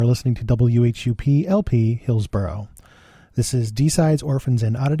We're listening to WHUP LP Hillsborough. This is D-Sides, Orphans,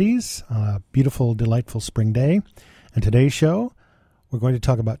 and Oddities on a beautiful, delightful spring day. And today's show, we're going to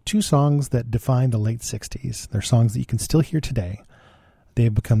talk about two songs that define the late 60s. They're songs that you can still hear today. They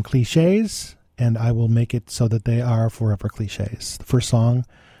have become cliches, and I will make it so that they are forever cliches. The first song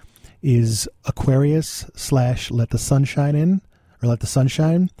is Aquarius / Let the Sunshine In, or Let the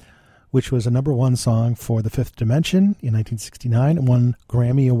Sunshine, which was a number one song for The Fifth Dimension in 1969 and won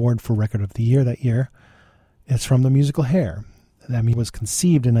Grammy Award for Record of the Year that year. It's from the musical Hair. I mean, it was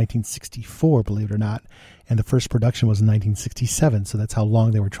conceived in 1964, believe it or not, and the first production was in 1967, so that's how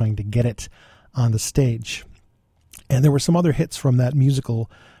long they were trying to get it on the stage. And there were some other hits from that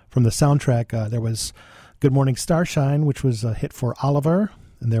musical, from the soundtrack. There was Good Morning Starshine, which was a hit for Oliver,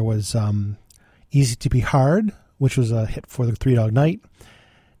 and there was Easy to Be Hard, which was a hit for the Three Dog Night.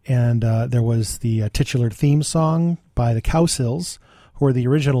 And there was the titular theme song by the Cowsills, who were the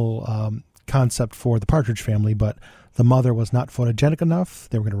original concept for the Partridge Family, but the mother was not photogenic enough.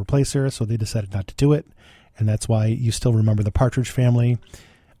 They were going to replace her, so they decided not to do it. And that's why you still remember the Partridge Family.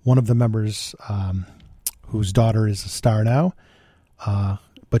 One of the members, whose daughter is a star now,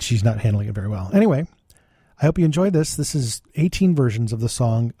 but she's not handling it very well. Anyway, I hope you enjoyed this. This is 18 versions of the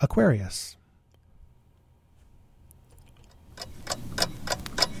song Aquarius.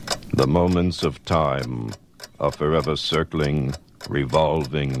 The moments of time are forever circling,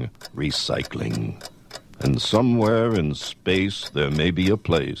 revolving, recycling. And somewhere in space there may be a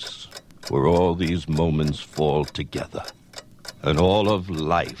place where all these moments fall together. And all of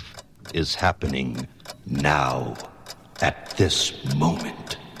life is happening now, at this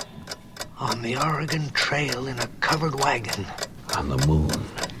moment. On the Oregon Trail in a covered wagon. On the moon.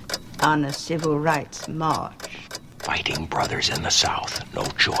 On a civil rights march. Fighting brothers in the South, no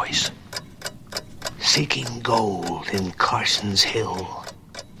choice. Seeking gold in Carson's Hill.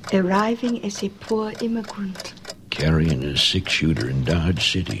 Arriving as a poor immigrant. Carrying a 6-shooter in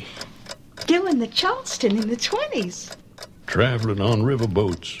Dodge City. Doing the Charleston in the 20s. Traveling on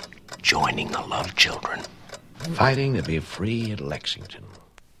riverboats. Joining the Love Children. Fighting to be free at Lexington.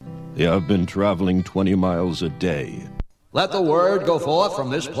 They have been traveling 20 miles a day. Let the word go forth from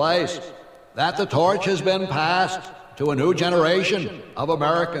this place that the torch has been passed to a new generation of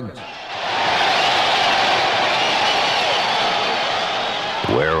Americans.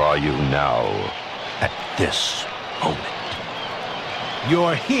 Where are you now, at this moment?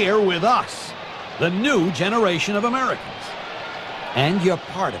 You're here with us, the new generation of Americans. And you're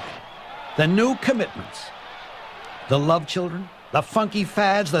part of it. The new commitments. The love children, the funky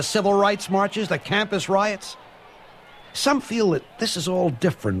fads, the civil rights marches, the campus riots. Some feel that this is all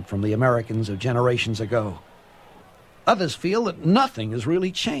different from the Americans of generations ago. Others feel that nothing has really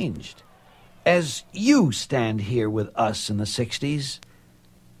changed. As you stand here with us in the 60s,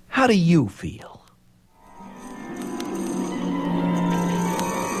 how do you feel?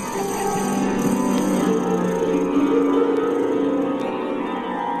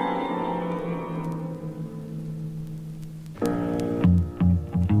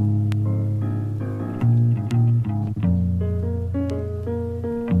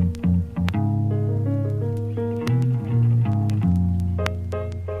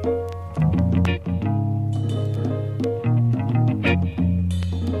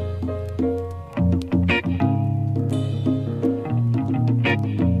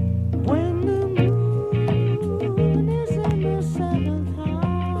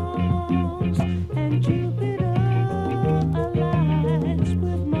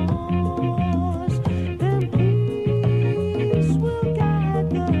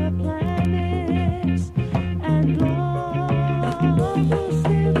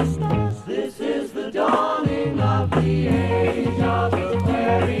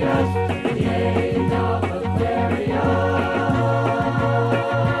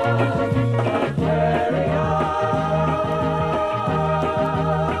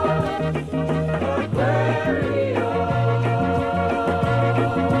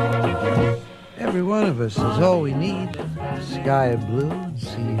 Is all we need. The sky of blue and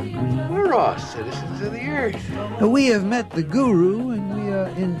sea of green. We're all citizens of the earth. We have met the guru, and we are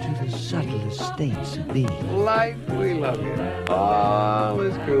into the subtlest states of being. Life, we love you. All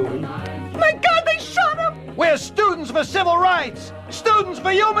is groovy. My God, they shot him! We're students for civil rights! Students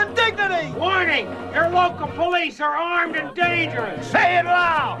for human dignity! Warning! Your local police are armed and dangerous! Say it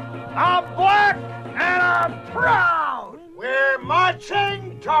loud! I'm black and I'm proud! We're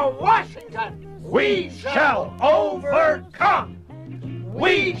marching to Washington! We shall overcome!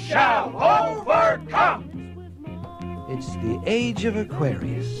 We shall overcome! It's the age of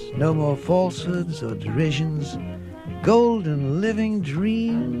Aquarius. No more falsehoods or derisions. golden living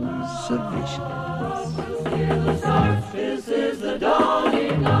dreams of vision. This is the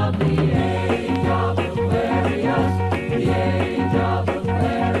dawning of the age of Aquarius, the age of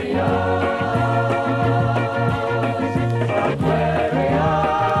Aquarius.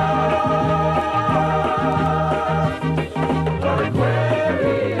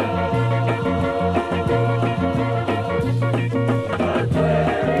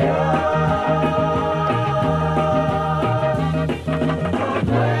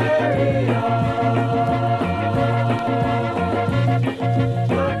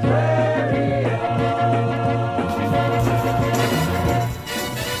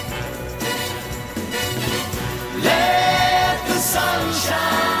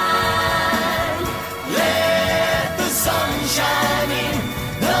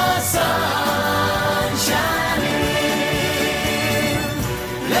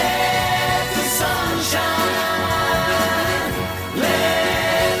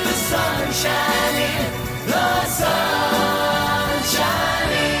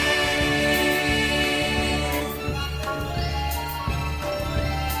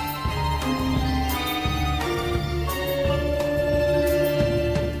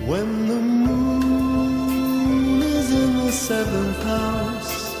 When the moon is in the seventh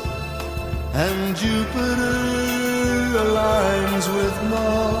house and Jupiter aligns with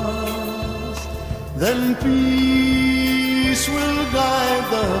Mars, then peace will guide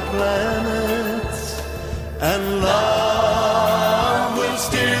the planets and love will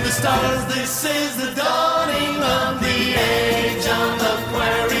steer the stars. This is the dawning of the age of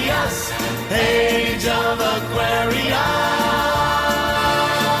Aquarius, age of Aquarius.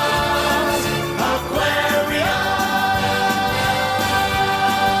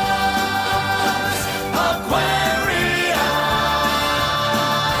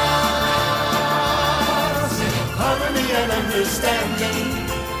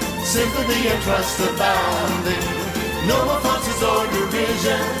 Sympathy and trust abounding. No more falses or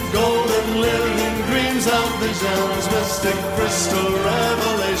derision. Golden living dreams of visions. Mystic crystal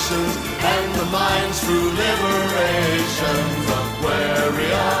revelations. And the mind's true liberations.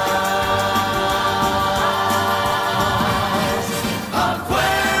 Aquarius.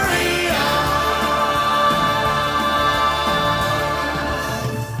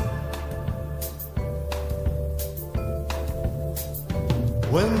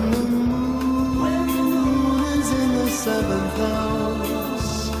 When the moon is in the seventh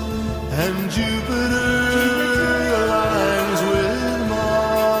house and Jupiter aligns with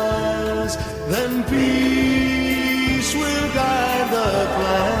Mars, then peace will guide the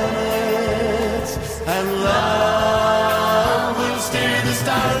planets and love will steer the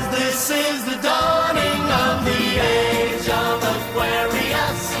stars. This is the dawning of the age of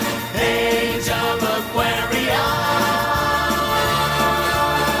Aquarius, age of Aquarius.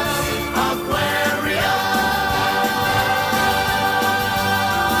 Aquarius.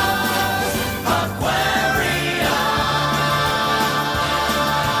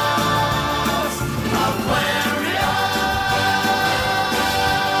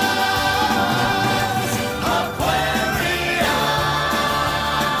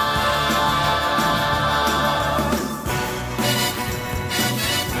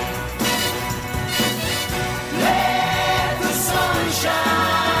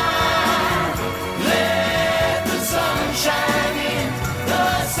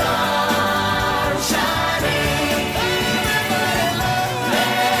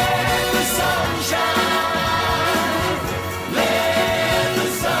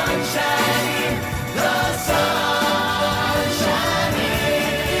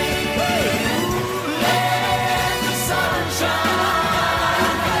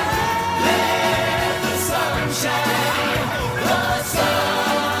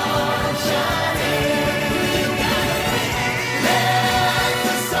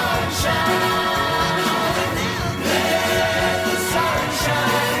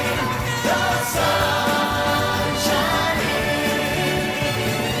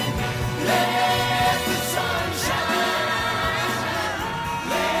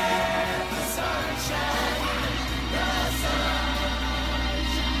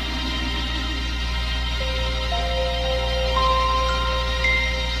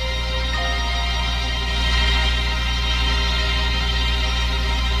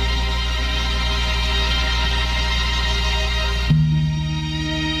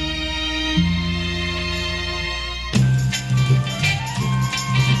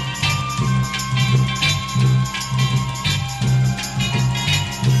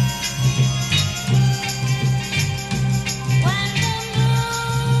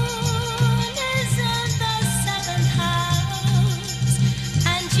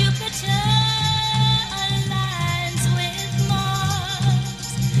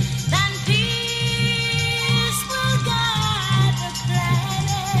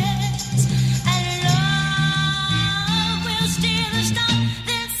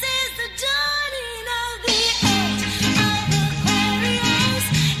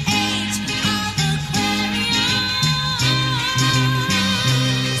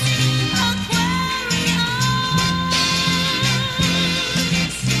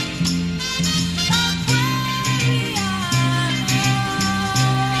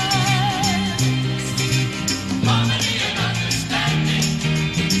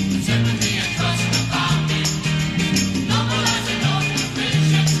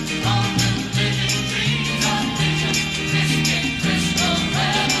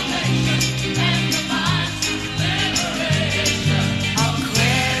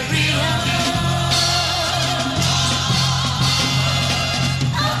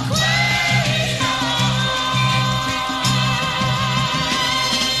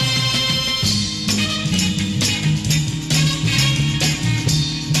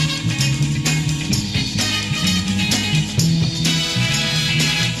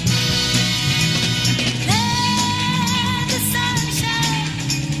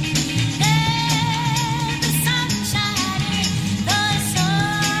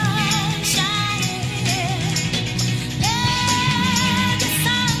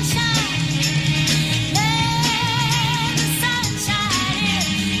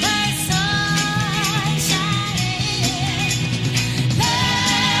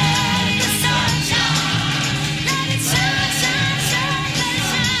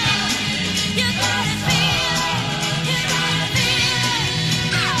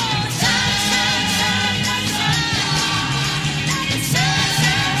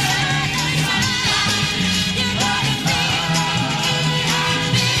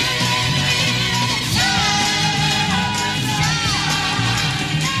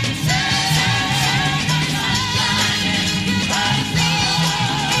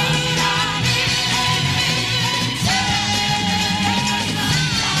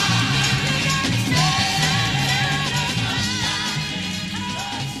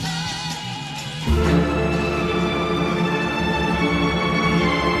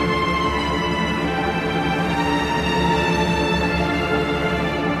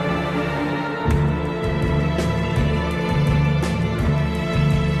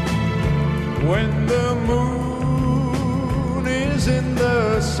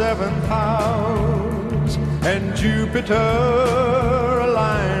 seventh house, and Jupiter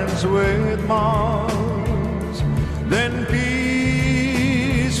aligns with Mars, then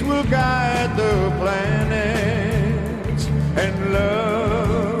peace will guide the planets, and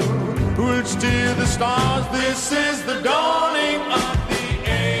love will steer the stars. This is the dawning of the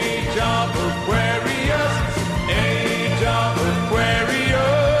age of Aquarius, age of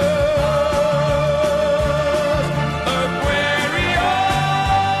Aquarius.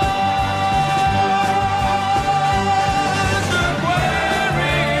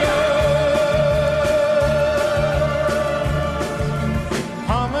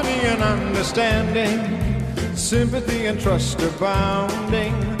 Understanding, sympathy and trust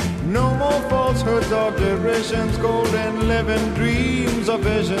abounding. No more falsehoods or derisions, golden living dreams or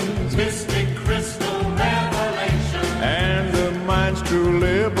visions, mystic crystal revelation, and the mind's true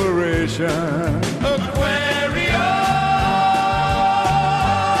liberation. Aquarius.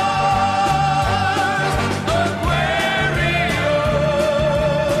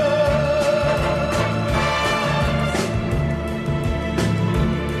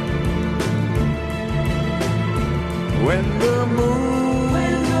 When the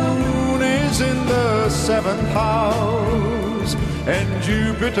moon is in the seventh house, and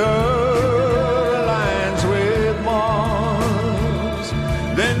Jupiter aligns with Mars,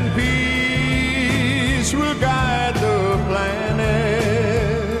 then peace will guide the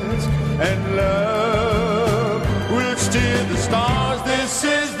planets, and love will steer the stars. This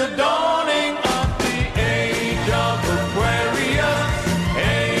is the dawning of the age of Aquarius,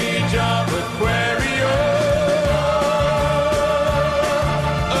 age of Aquarius.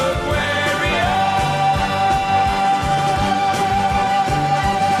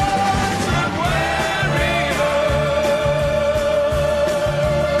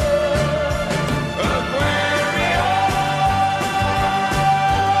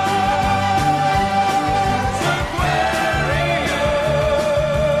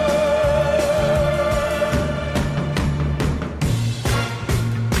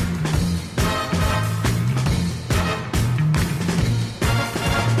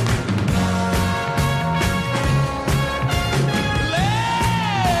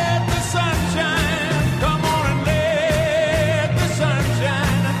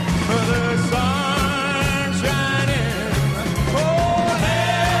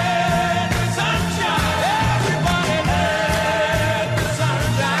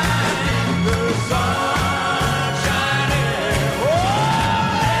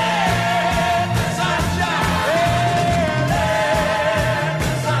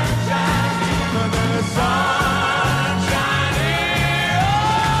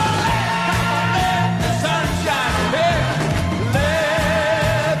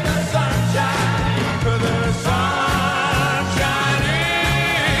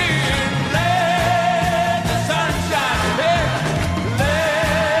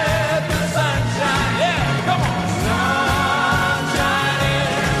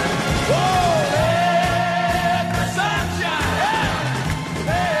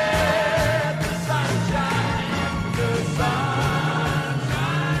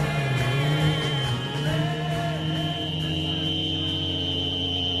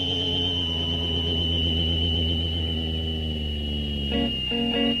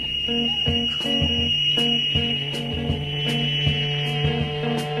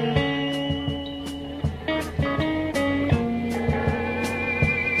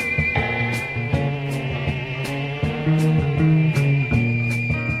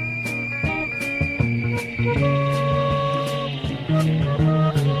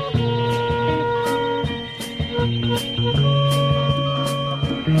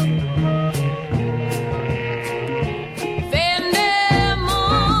 Vendemos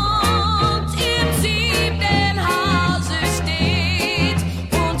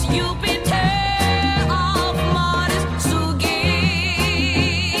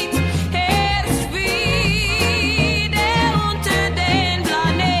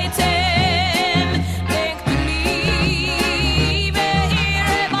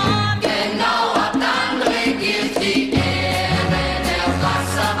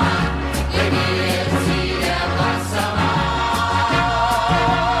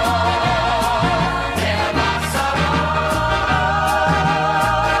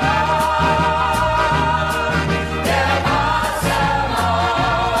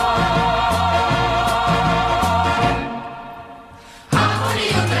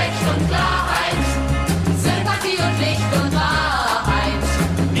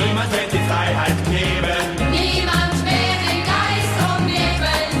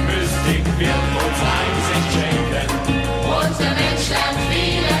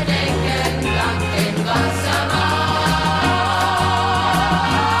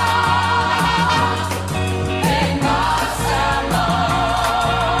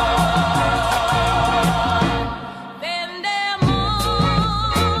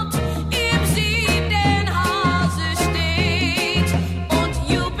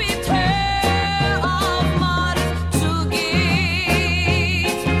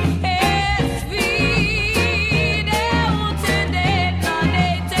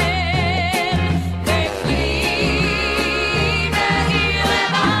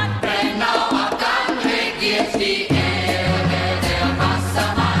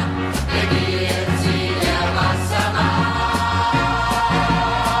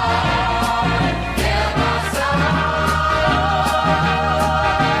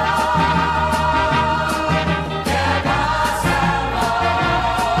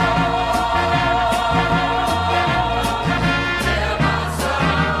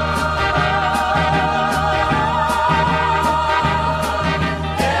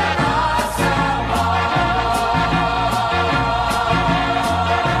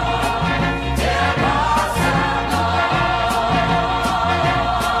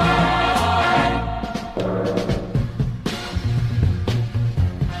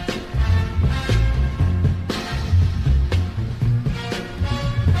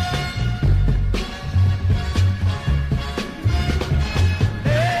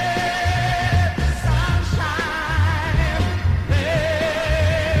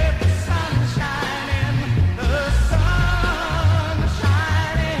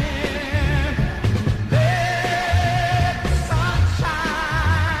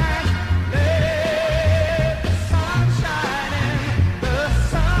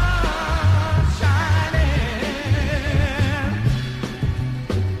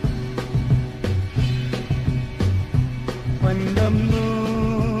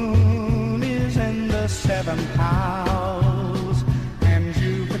seventh house, and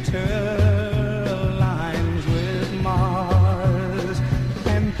Jupiter aligns with Mars,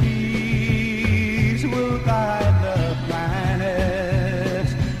 and peace will guide the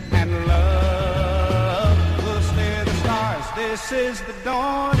planets, and love will steer the stars. This is the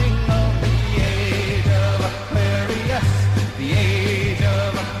dawning of the age of Aquarius, the age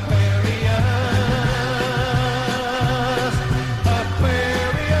of Aquarius,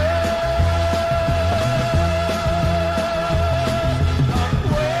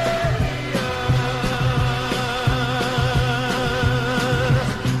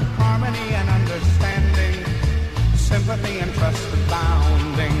 harmony and understanding, sympathy and trust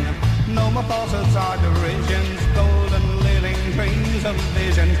abounding. No more falsehoods or derisions, golden living dreams of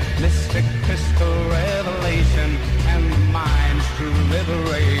vision, mystic crystal revelation, and the mind's true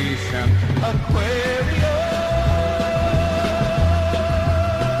liberation. Aquarius.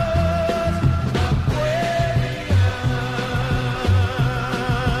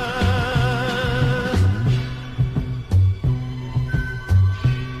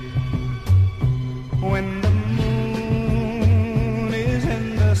 When the moon is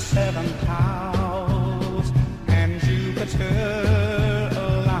in the seventh house and Jupiter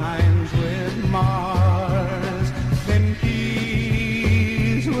aligns with Mars, then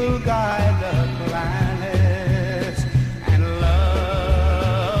peace will guide the planets, and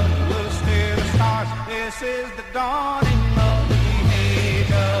love will steer the stars. This is the dawning of the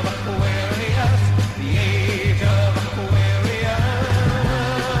age of Aquarius, the age of Aquarius.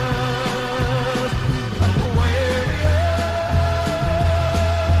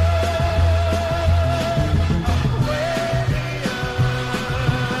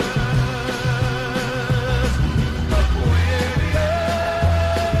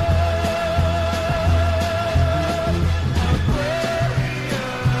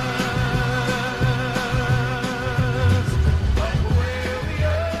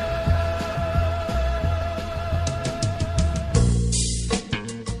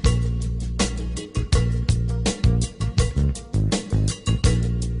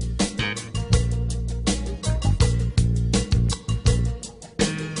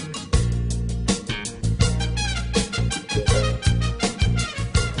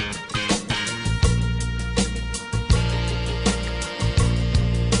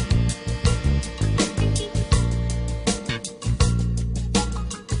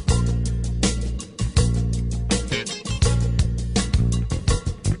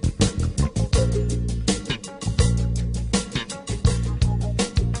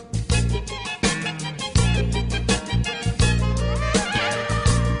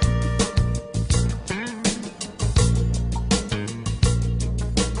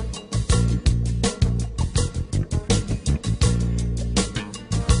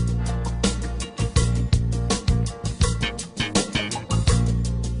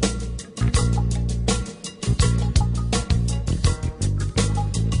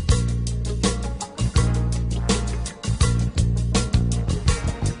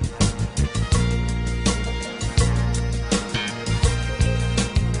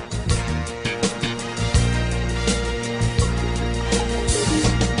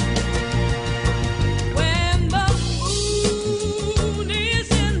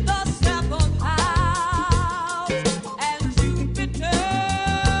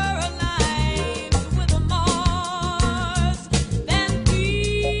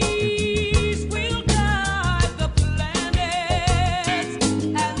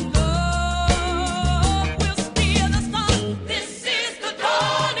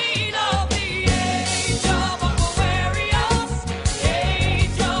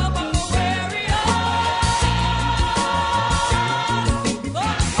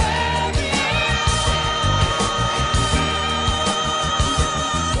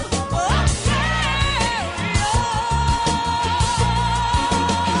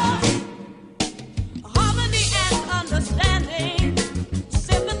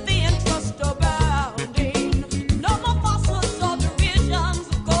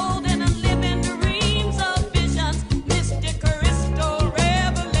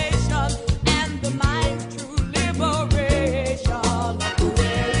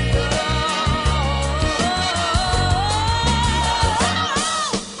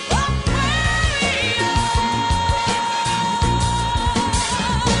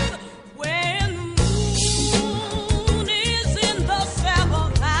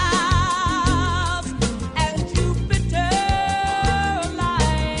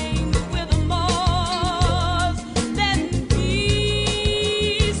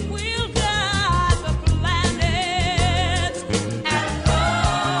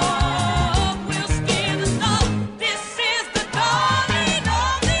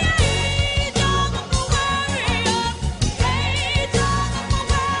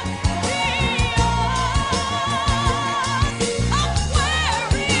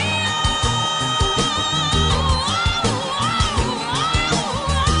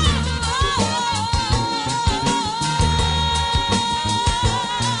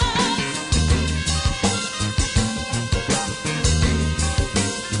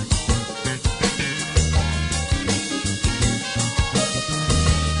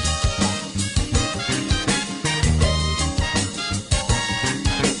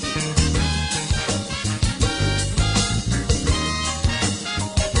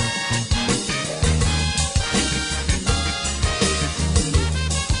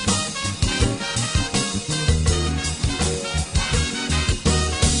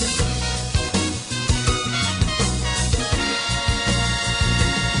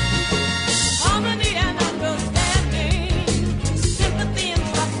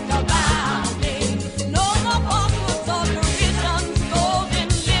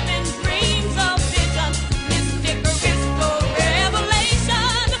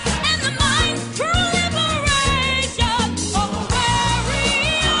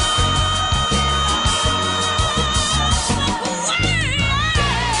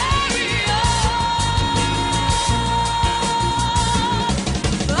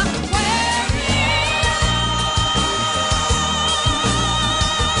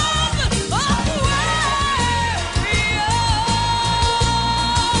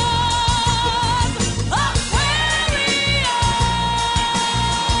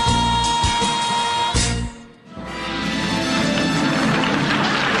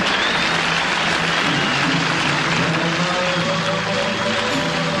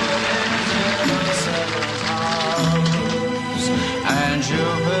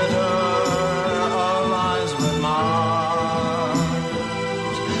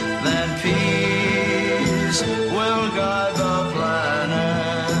 peace will guide the planets,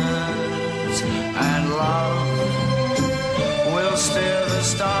 and love will steer the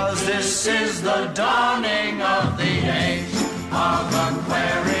stars. This is the dawning of the age of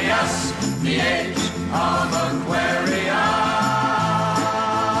Aquarius, the age of Aquarius.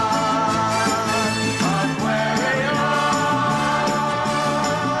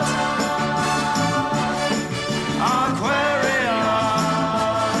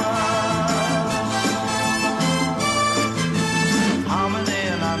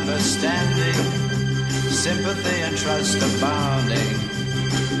 Sympathy and trust abounding,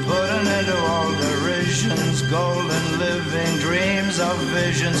 put an end to all derisions, golden living dreams of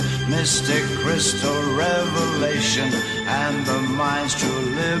visions, mystic crystal revelation, and the mind's true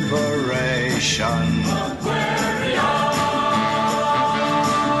liberation. Aquarius.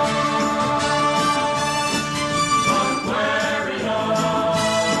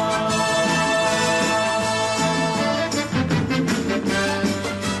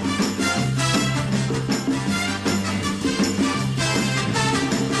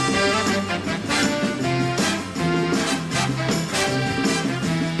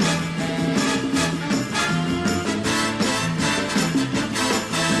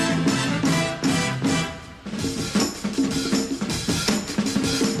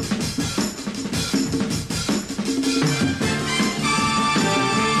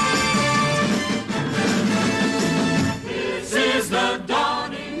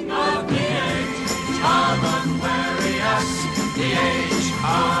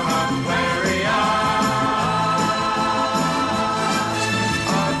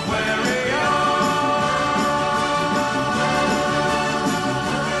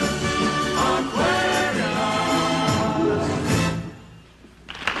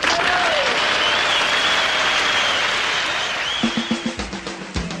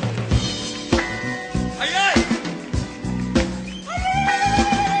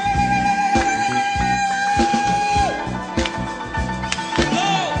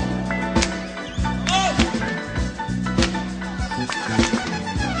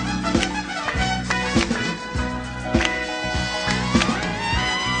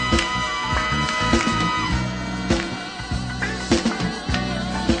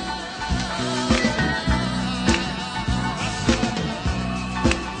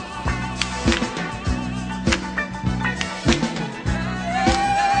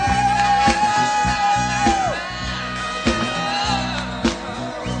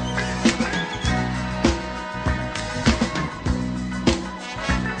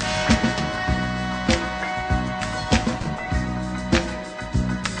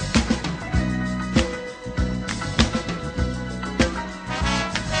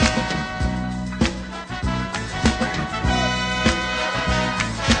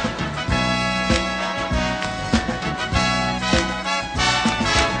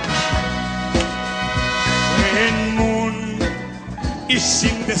 is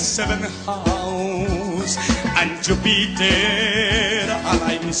in the seventh house, and Jupiter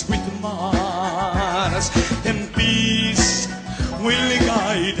aligns with Mars. Then peace will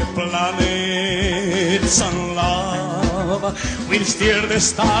guide the planets, and love will steer the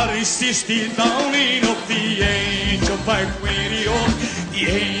stars. Is the dawning of the age of Aquarius, the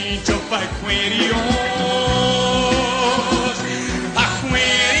age of Aquarius.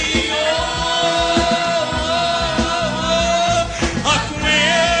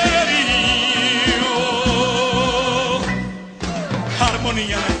 Harmony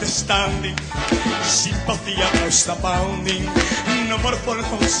and understanding, sympathy and trust abounding. No more for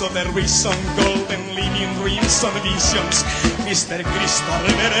also the reason, golden living dreams and visions, Mr. Crystal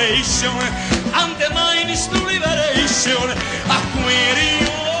revelation, and the mind is to liberation. Aquarius,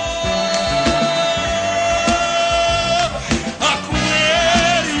 Aquarius.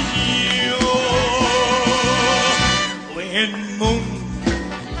 When moon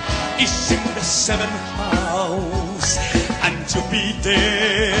is in the seventh house, and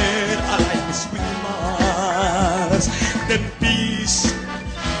Jupiter aligns with Mars, then peace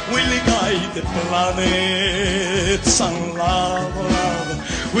will guide the planets, and love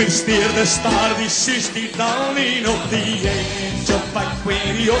will steer the star. This is the dawning of the age of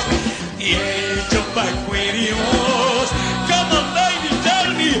Aquarius, the age of Aquarius. Come on, baby, tell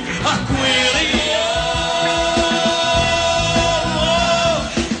me, Aquarius.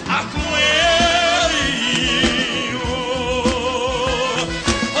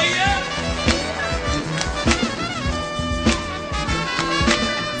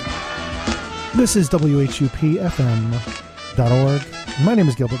 This is WHUP-FM.org. My name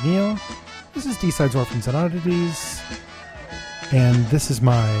is Gilbert Neal. This is D-Sides, Orphans, and Oddities. And this is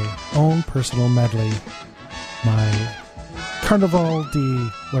my own personal medley, my Carnival de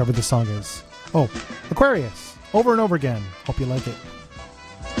whatever the song is. Oh, Aquarius, over and over again. Hope you like it.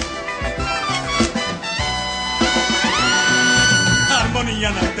 Harmony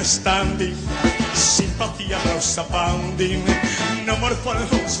and understanding, sympathy and rose abounding. No more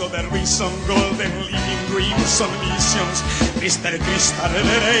false of the reason, golden living dreams on missions. Mr. Crystal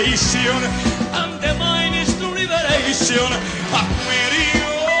revelation, and the mind is to liberation. Aquarius.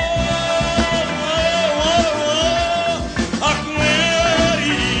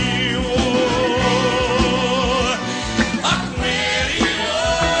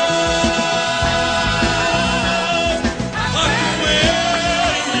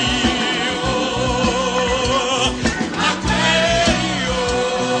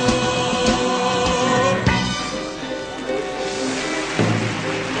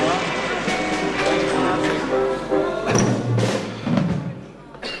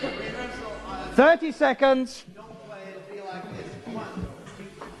 Seconds.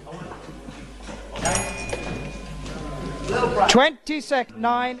 20 seconds.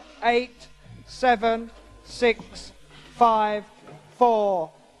 9, 8, 7, 6, 5,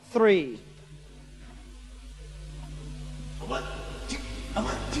 4, 3. 1, 2, 1,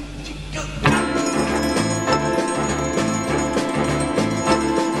 2, 3, go.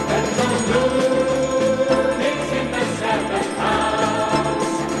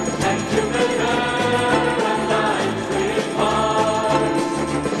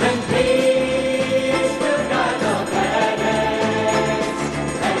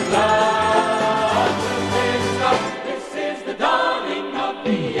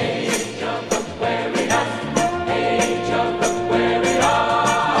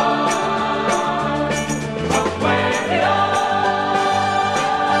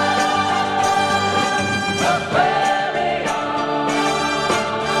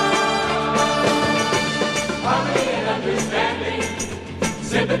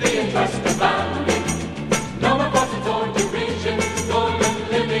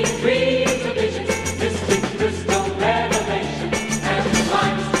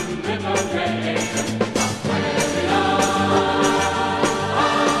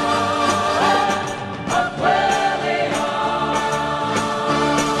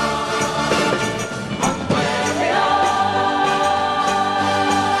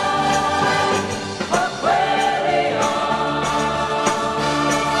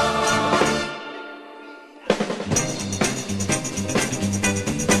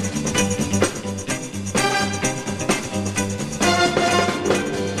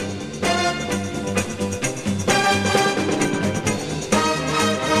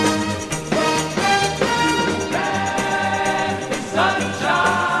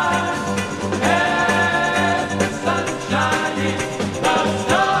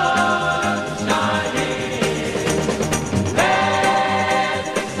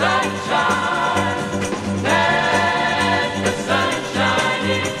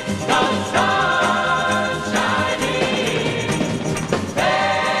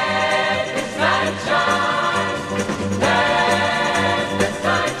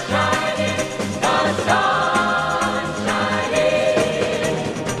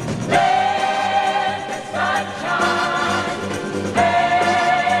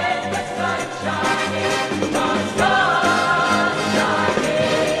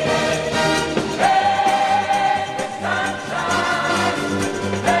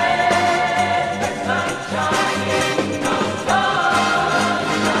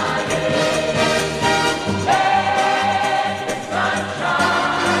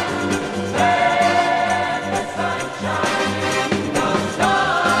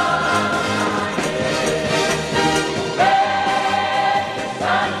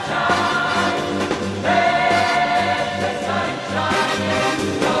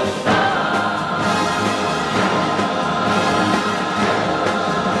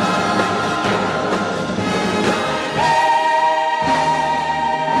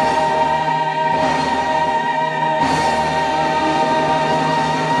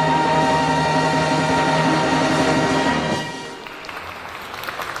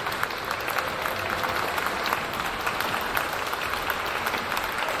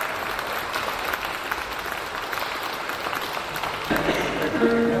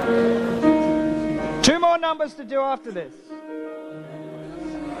 Numbers to do after this.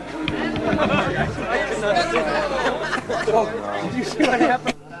 Did you see what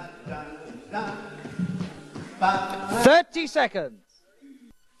happened? 30 seconds.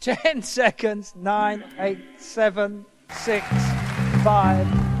 10 seconds. 9, 8, 7, 6, 5,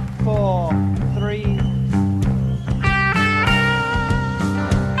 4, 3.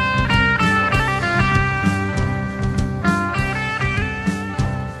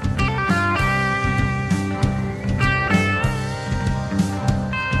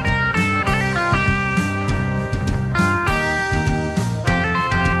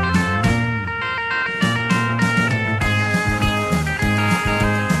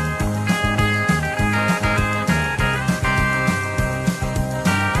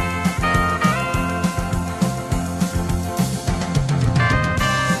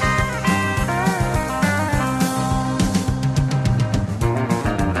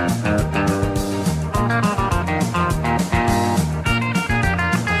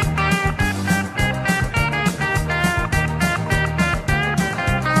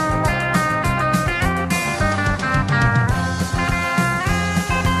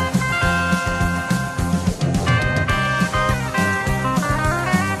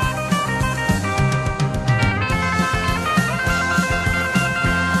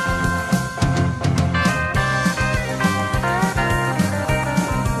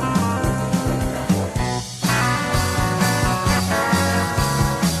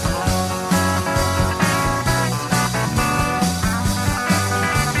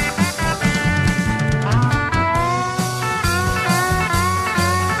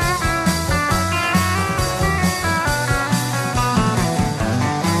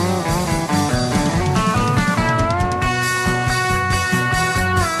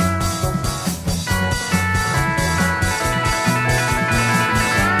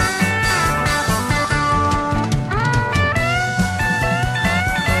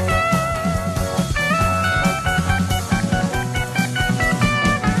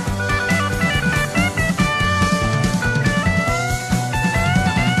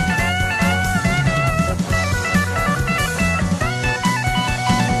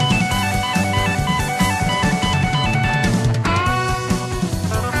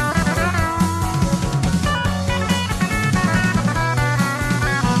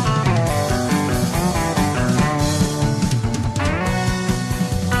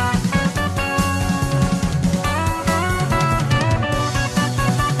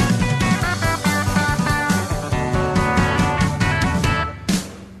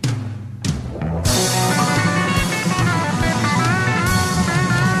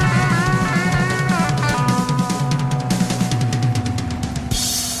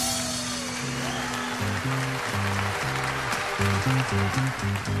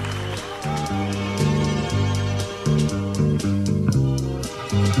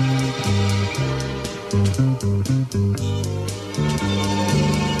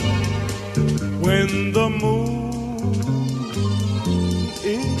 When the moon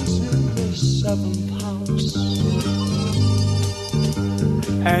is in the seventh house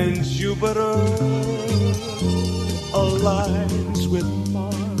and Jupiter aligns with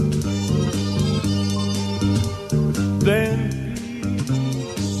Mars, then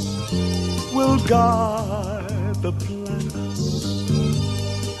peace will guide the planets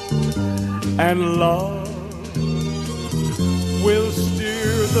and love will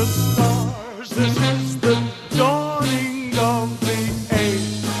steer the stars. This is the dawning of the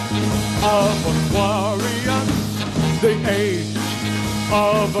age of Aquarius, the age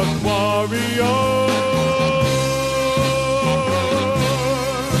of Aquarius.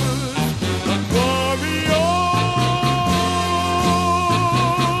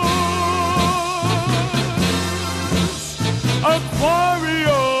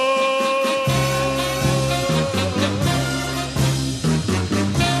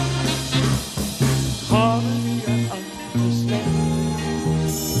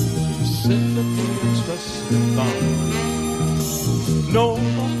 No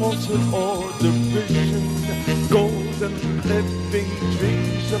falsehood or derision, golden living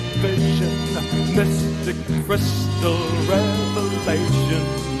dreams of vision, mystic crystal revelation,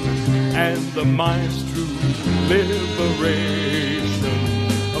 and the mind's true liberation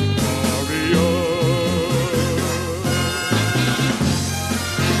of Aquarius.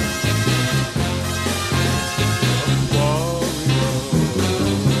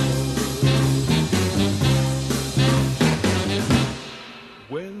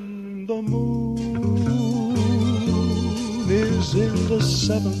 In the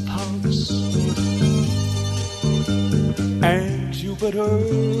seventh house and Jupiter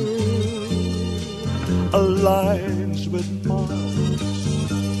aligns with Mars,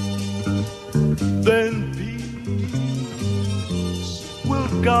 then peace will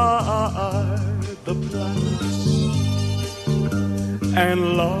guide the planets and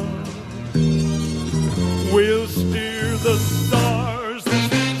love will steer the stars. This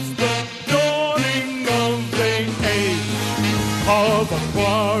is the dawning of the age of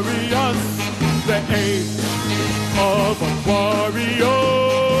Aquarius, the age of Aquarius.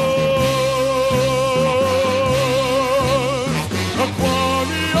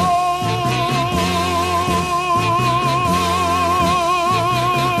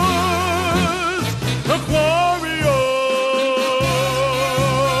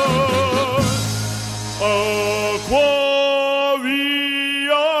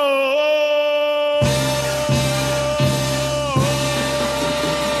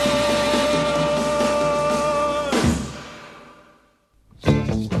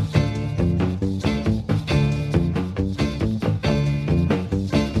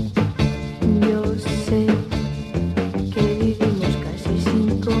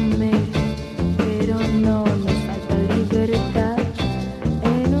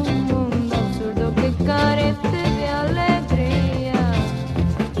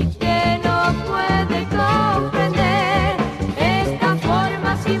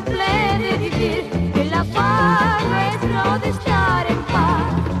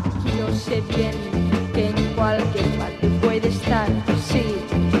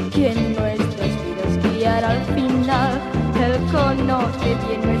 Conoce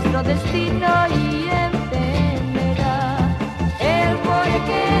bien nuestro destino y entenderá el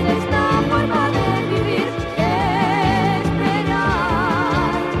porqué de esta forma de vivir, esperar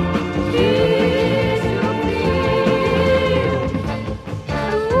y sufrir.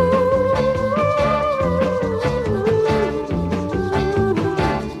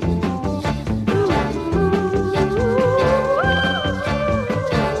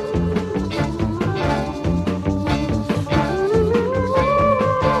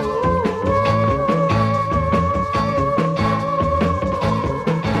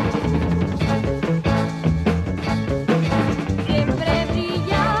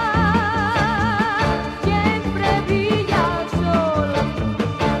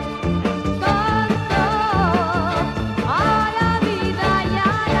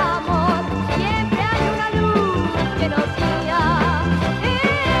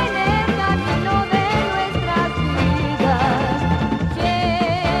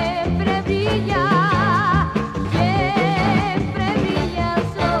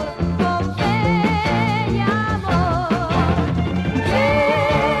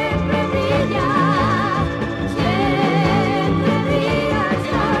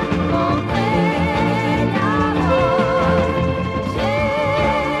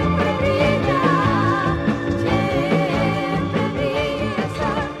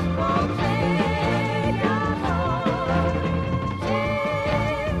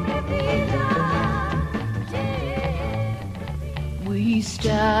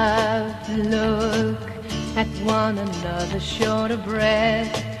 look at one another short of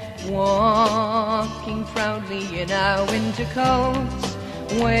breath, walking proudly in our winter coats,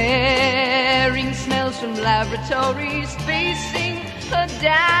 wearing smells from laboratories, facing a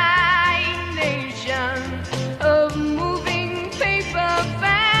dying nation of moving paper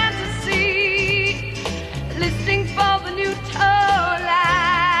fantasy, listening for the new toll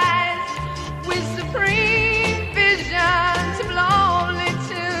lies with supreme visions of lonely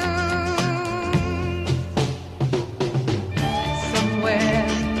tunes. Somewhere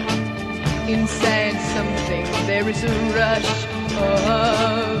inside something there is a rush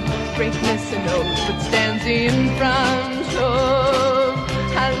of greatness and hope that stands in front of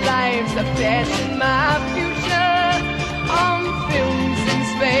our lives, a passion, my future on films in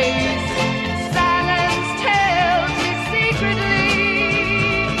space. Silence tells me secretly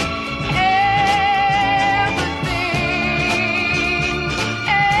everything,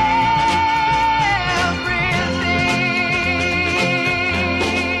 everything.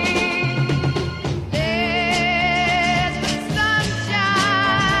 Let the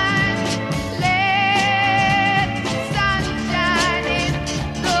sunshine, let the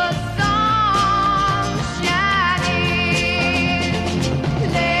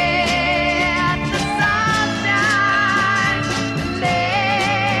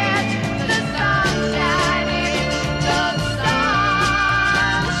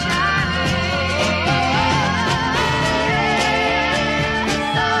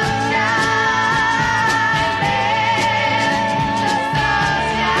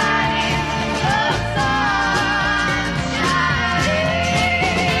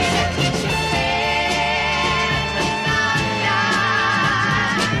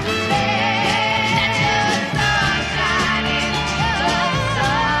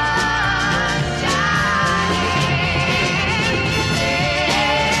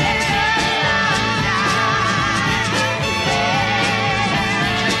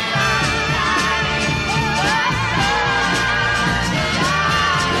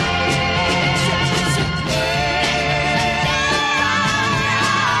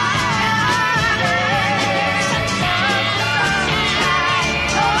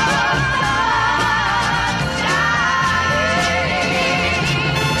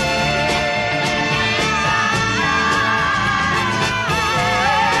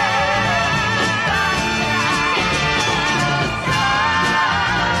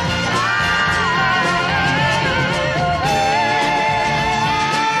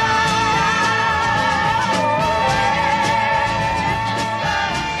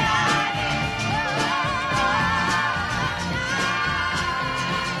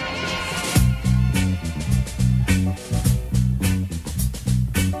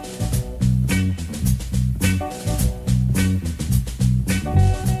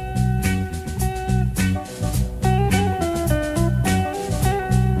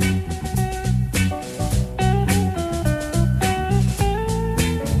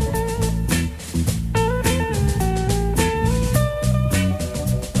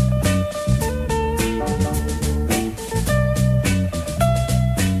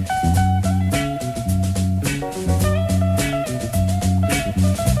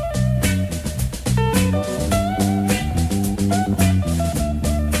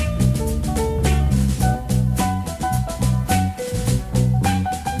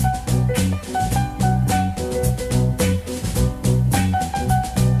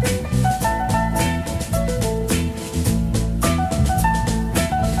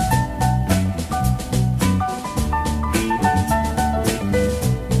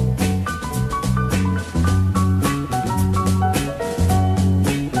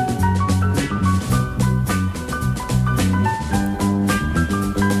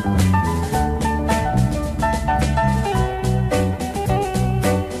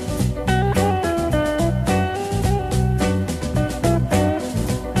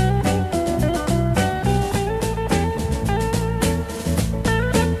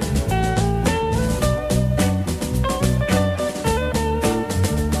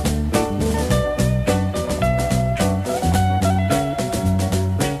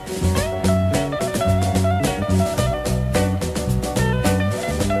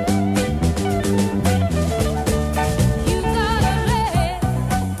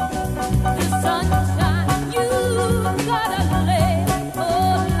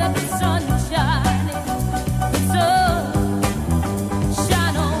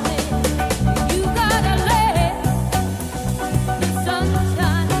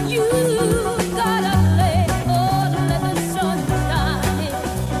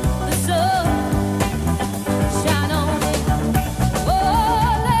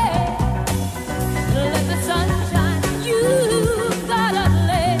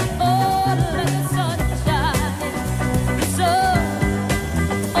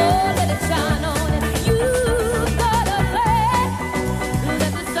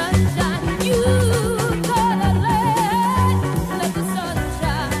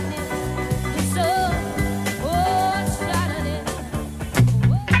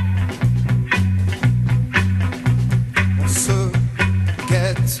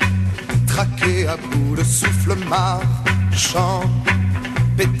à bout de souffle marchant,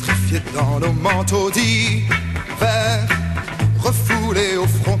 pétrifiés dans nos manteaux d'hiver, refoulés aux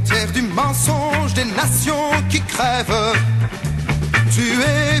frontières du mensonge des nations qui crèvent,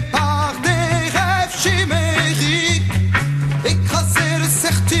 tués par des rêves chimériques, écrasés de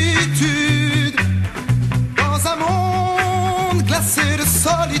certitude, dans un monde glacé de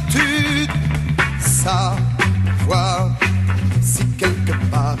solitude. Savoir si quelque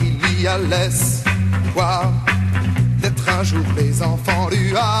part il y a l'espoir d'être un jour les enfants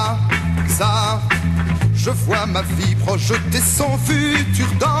du hasard. Je vois ma vie projeter son futur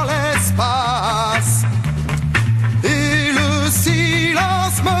dans l'espace, et le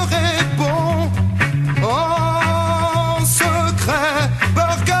silence me répond en secret.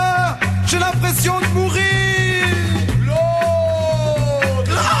 Burger, j'ai l'impression de mourir.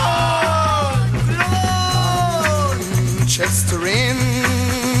 Manchester,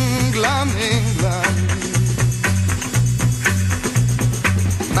 England, England.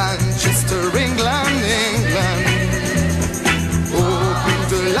 Manchester, England, England. Au bout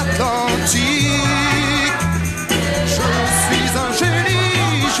de l'Atlantique, je suis un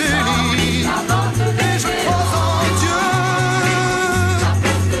génie, génie. Et je crois en Dieu.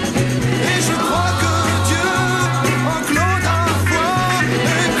 Et je crois que Dieu enclose la foi.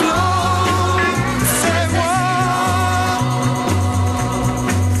 Et Claude, c'est moi.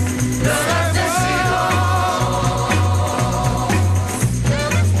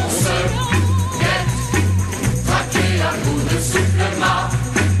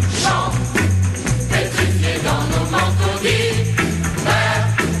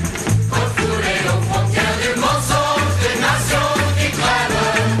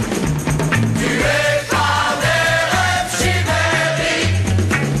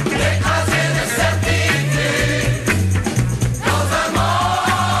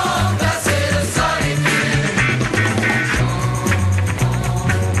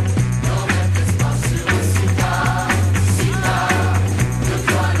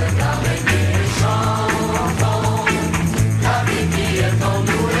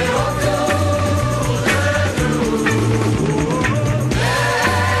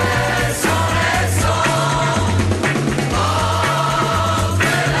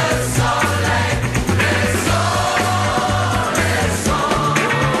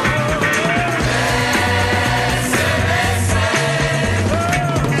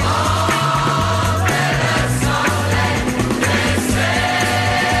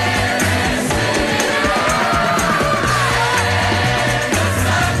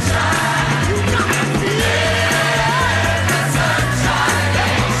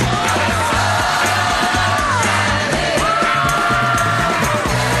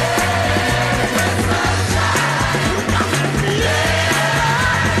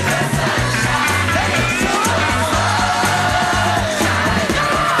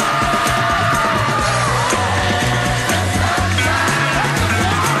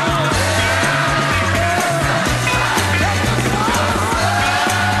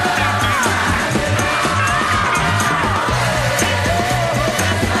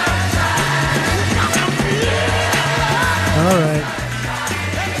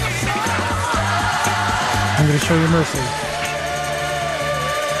 I'm going to show you mercy.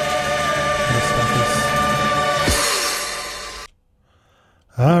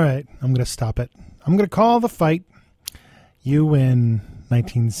 All right, I'm going to stop it. I'm going to call the fight. You win,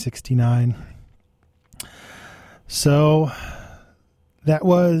 1969. So that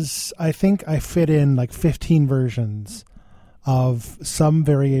was, I think I fit in like 15 versions of some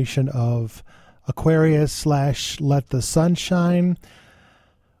variation of Aquarius / Let the Sun Shine.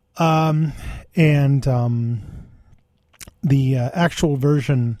 And the actual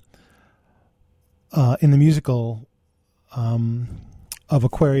version in the musical of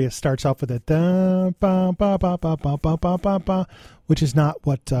Aquarius starts off with a da, ba, ba, ba, ba, ba, ba, ba, ba, ba, which is not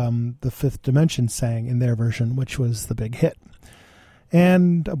what the Fifth Dimension sang in their version, which was the big hit.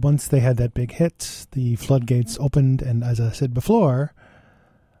 And once they had that big hit, the floodgates opened, and as I said before,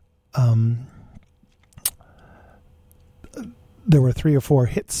 there were 3 or 4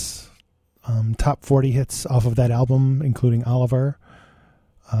 hits, top 40 hits off of that album, including Oliver,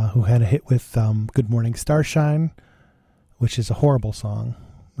 who had a hit with Good Morning Starshine, which is a horrible song.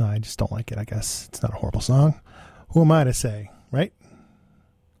 I just don't like it, I guess. It's not a horrible song. Who am I to say, right?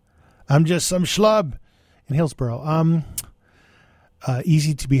 I'm just some schlub in Hillsborough.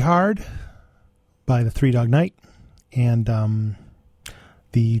 Easy to Be Hard by the Three Dog Night, and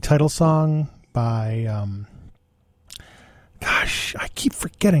the title song by... gosh, I keep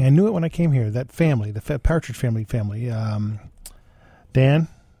forgetting. I knew it when I came here. That family, the Partridge Family. Dan,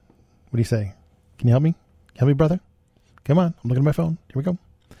 what do you say? Can you help me? Help me, brother? Come on. I'm looking at my phone. Here we go.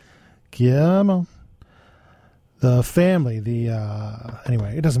 Come on. The family,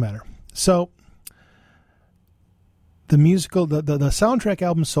 anyway, it doesn't matter. So, the musical, the soundtrack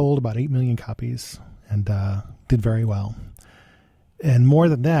album sold about 8 million copies and did very well. And more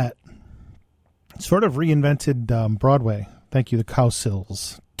than that, sort of reinvented Broadway. Thank you, the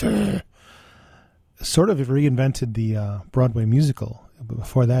Cowsills. Sort of reinvented the Broadway musical.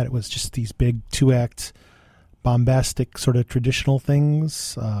 Before that, it was just these big 2-act, bombastic, sort of traditional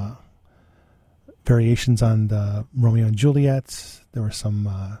things. Variations on the Romeo and Juliet. There were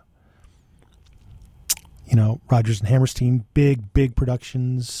some, Rodgers and Hammerstein, big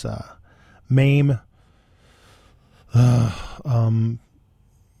productions. Mame. And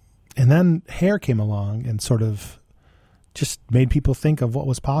then Hair came along and sort of just made people think of what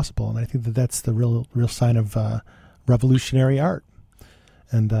was possible. And I think that that's the real sign of revolutionary art.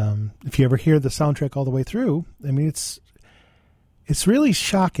 And if you ever hear the soundtrack all the way through, I mean, it's really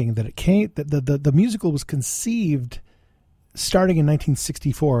shocking that the musical was conceived starting in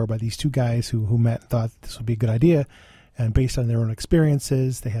 1964 by these two guys who met and thought this would be a good idea. And based on their own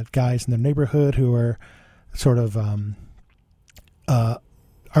experiences, they had guys in their neighborhood who were sort of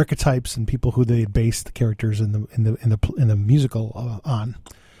archetypes and people who they had based the characters in the musical on.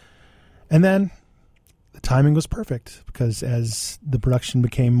 And then the timing was perfect because as the production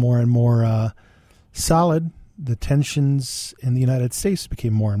became more and more solid, the tensions in the United States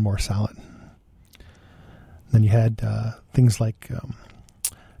became more and more solid. Then you had things like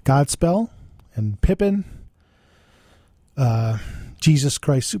Godspell and Pippin, Jesus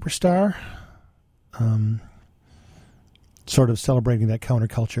Christ Superstar, sort of celebrating that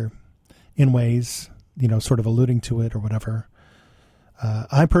counterculture in ways, sort of alluding to it or whatever.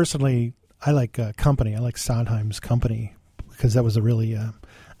 I like Company. I like Sondheim's Company because that was a really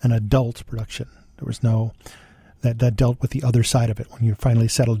an adult production. There was no that dealt with the other side of it. When you finally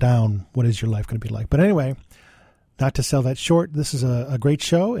settle down, what is your life going to be like? But anyway, not to sell that short, this is a great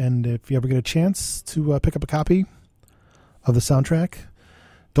show, and if you ever get a chance to pick up a copy of the soundtrack,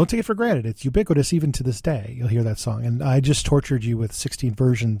 don't take it for granted. It's ubiquitous even to this day. You'll hear that song. And I just tortured you with 16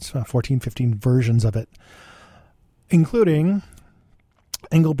 versions, 14, 15 versions of it, including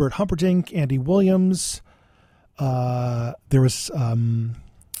Engelbert Humperdinck, Andy Williams. There was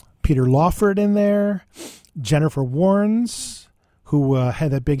Peter Lawford in there, Jennifer Warnes, who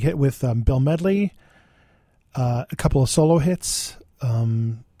had that big hit with Bill Medley, a couple of solo hits.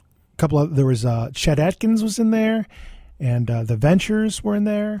 There was Chet Atkins was in there, and the Ventures were in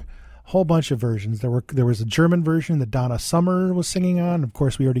there. A whole bunch of versions. There was a German version that Donna Summer was singing on. Of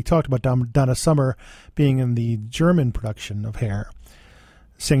course, we already talked about Donna Summer being in the German production of Hair,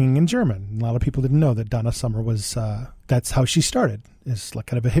 singing in German. A lot of people didn't know that Donna Summer was, that's how she started, is like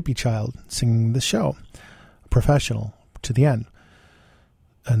kind of a hippie child singing the show, professional to the end.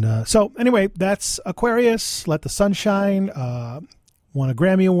 And so anyway, that's Aquarius, Let the Sun Shine, won a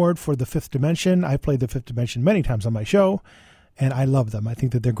Grammy Award for The Fifth Dimension. I played The Fifth Dimension many times on my show, and I love them. I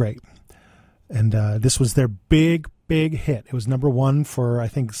think that they're great. And this was their big hit. It was number one for, I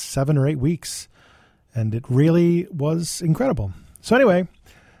think, 7 or 8 weeks, and it really was incredible. So anyway,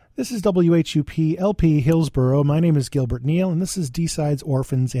 this is WHUP LP Hillsborough. My name is Gilbert Neal, and this is D-Sides,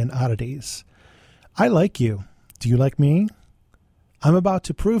 Orphans, and Oddities. I like you. Do you like me? I'm about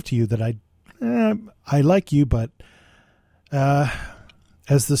to prove to you that I like you, but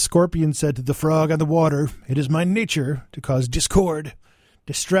as the scorpion said to the frog on the water, it is my nature to cause discord,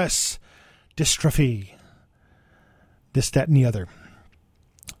 distress, dystrophy, this, that, and the other.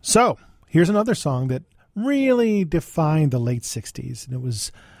 So here's another song that really defined the late 60s. And it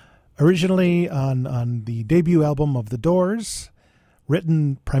was originally on the debut album of The Doors,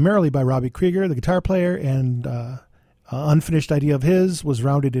 written primarily by Robbie Krieger, the guitar player, and unfinished idea of his was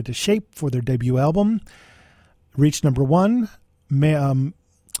rounded into shape for their debut album. Reached number one.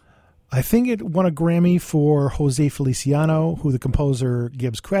 I think it won a Grammy for Jose Feliciano, who the composer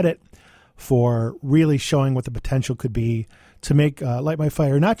gives credit for really showing what the potential could be to make Light My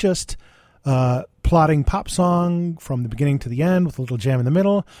Fire not just plotting pop song from the beginning to the end with a little jam in the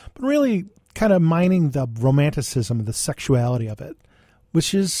middle, but really kind of mining the romanticism and the sexuality of it,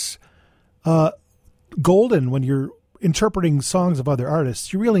 which is golden when you're interpreting songs of other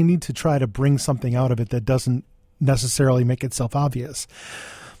artists. You really need to try to bring something out of it that doesn't necessarily make itself obvious.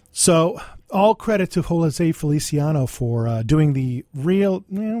 So all credit to Jose Feliciano for doing the real,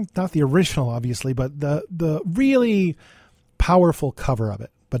 not the original, obviously, but the really powerful cover of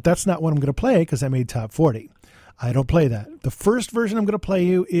it. But that's not what I'm going to play because I made Top 40. I don't play that. The first version I'm going to play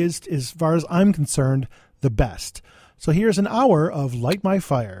you is, as far as I'm concerned, the best. So here's an hour of Light My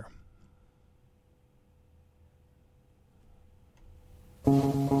Fire. If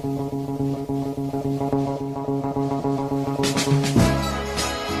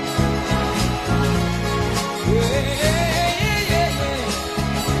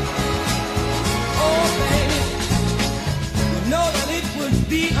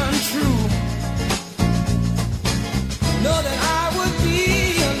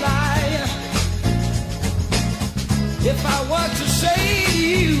I were to say to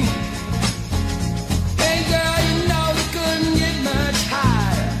you, hey girl, you know we couldn't get much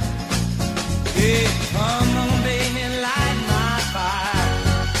higher. Hey, come on, baby, light my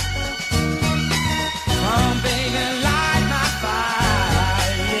fire. Come, baby, light my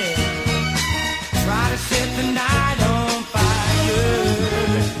fire, yeah. Try to set the night on fire.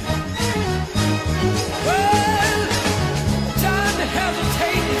 Well, time to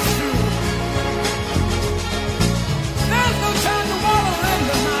hesitate is through. There's no time to wallow in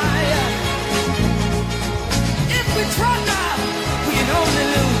the mire. If we try now, we can only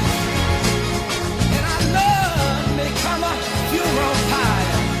lose. And our love may come a funeral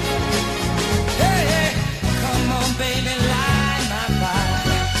pyre. Hey, hey, come on, baby, light my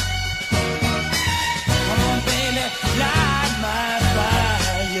fire. Come on, baby, light my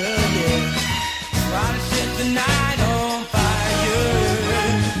fire, yeah. Try to set the night on fire.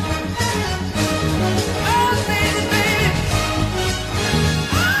 Oh, baby, baby.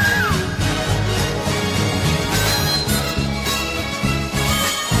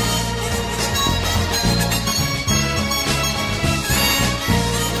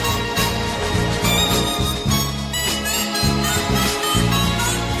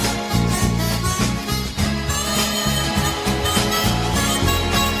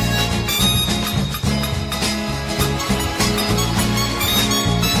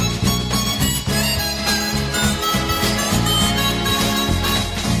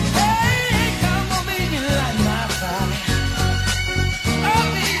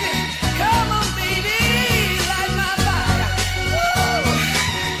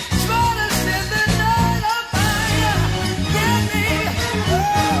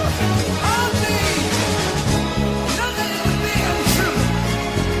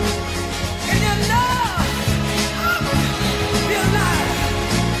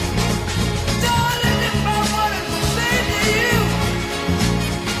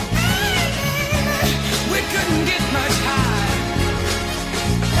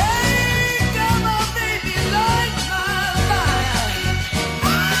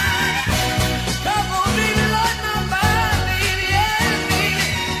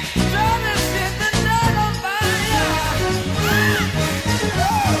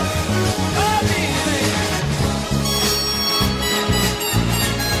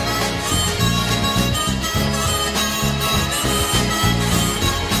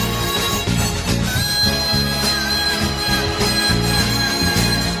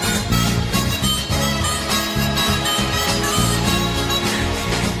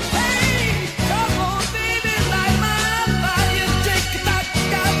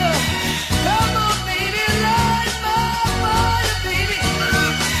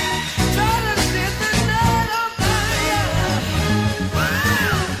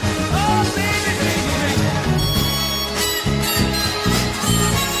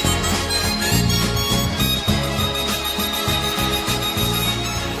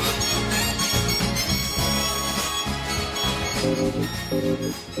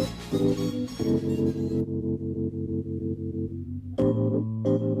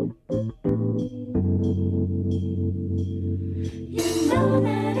 You know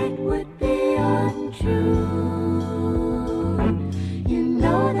that it would be untrue. You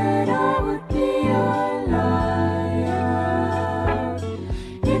know that I would be a liar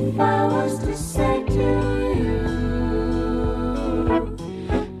if I was to say to you,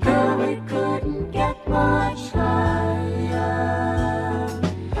 girl, we couldn't get much higher.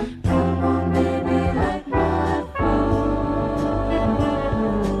 Come on, baby, light my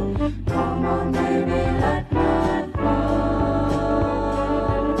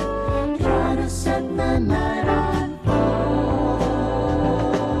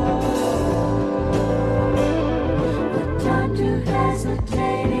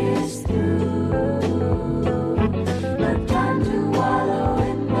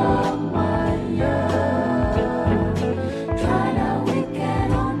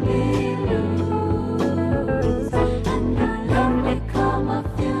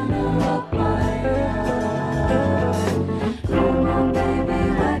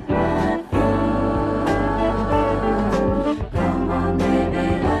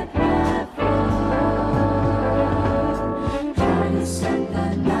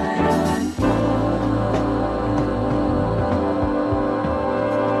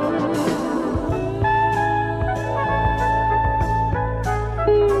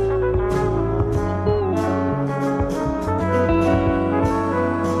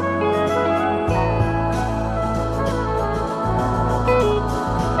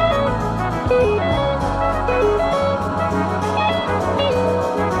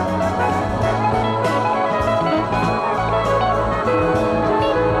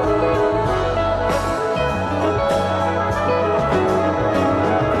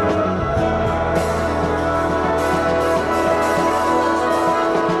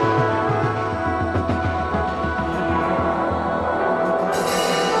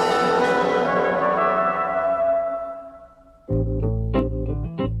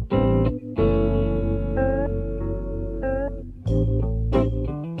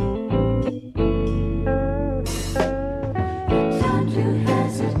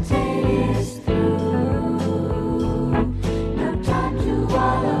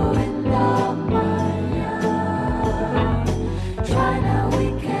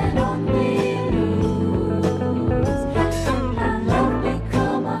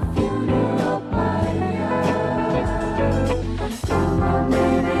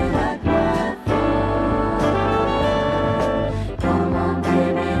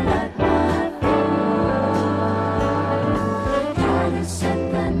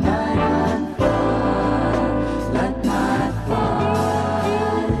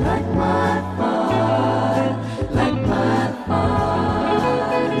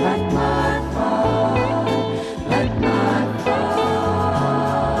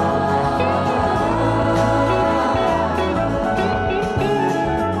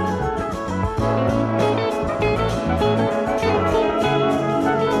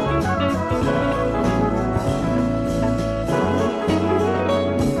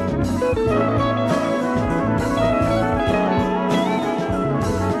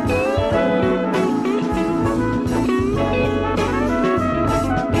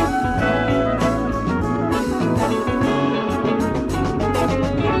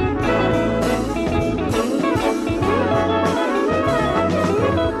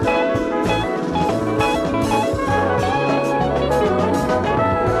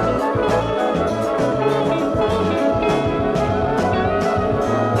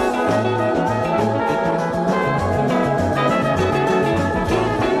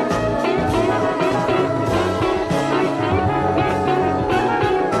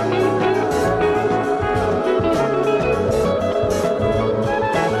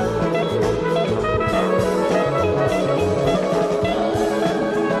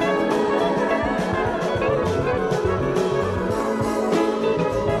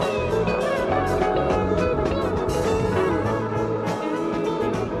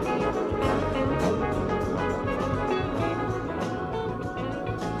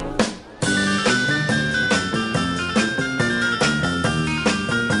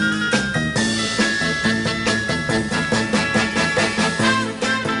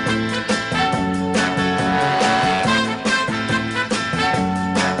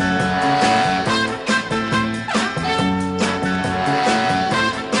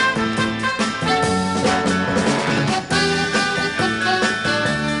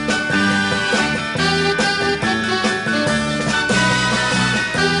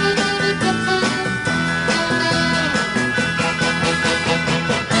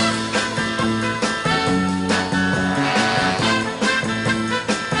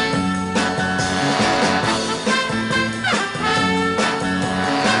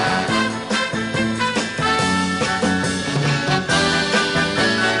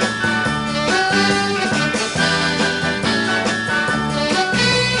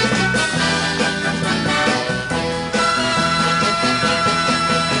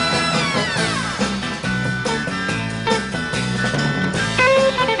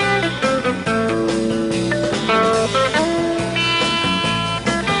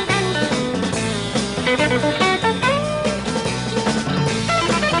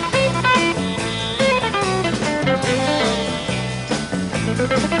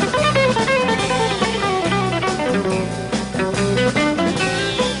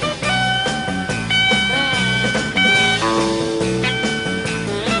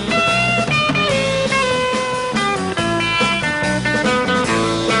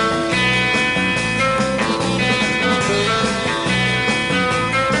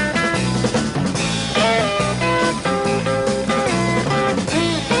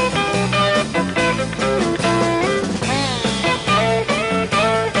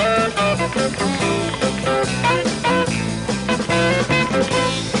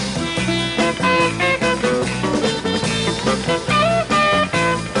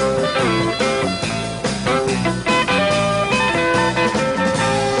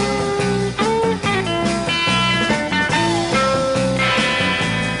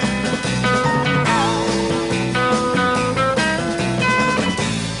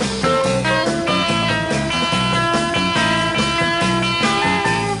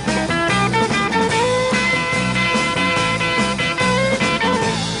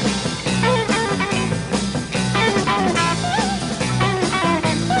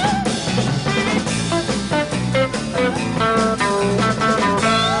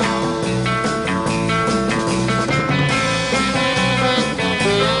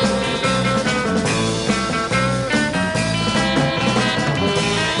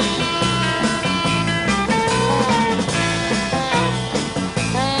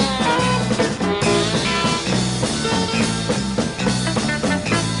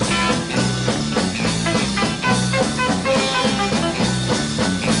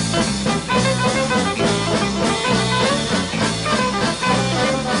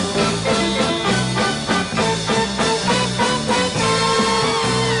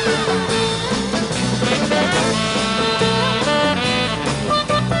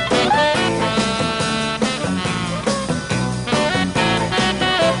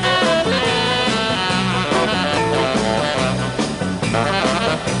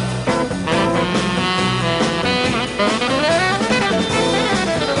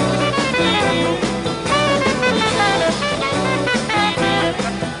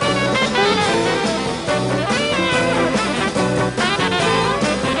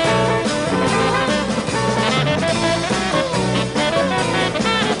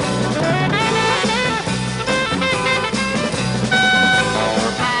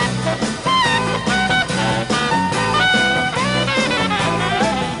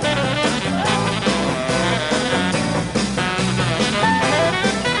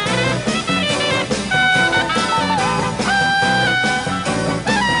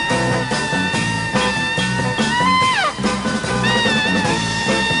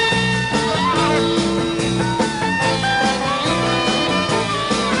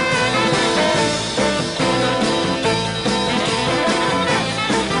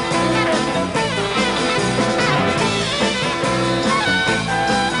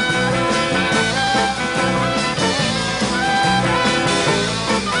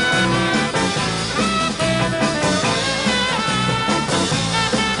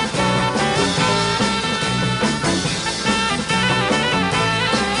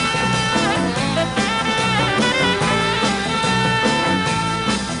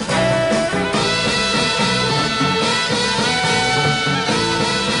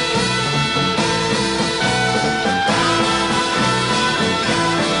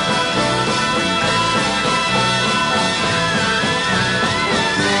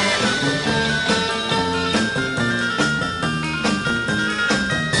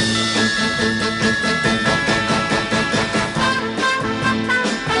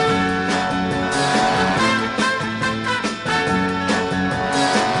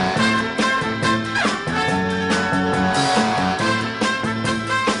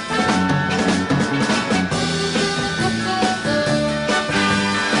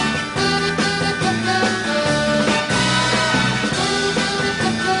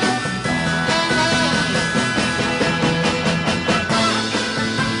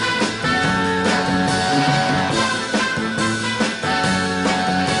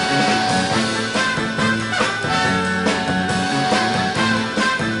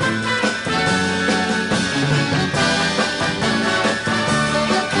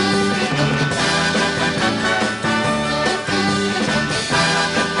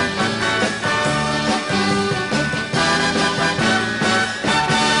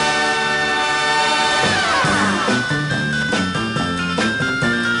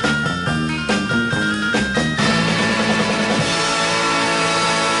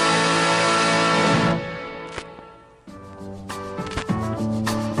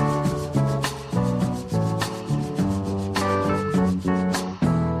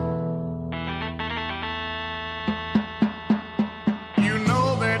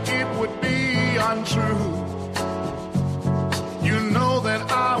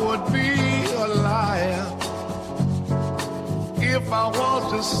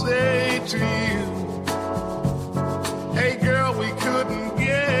to say to you, hey girl, we couldn't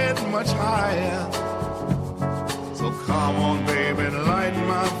get much higher. So come on, baby, light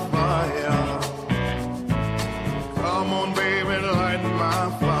my fire. Come on, baby, light my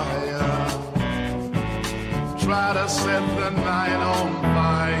fire. Try to set the night on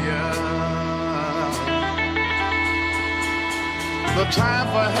fire. The time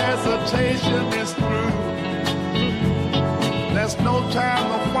for hesitation is through. There's no time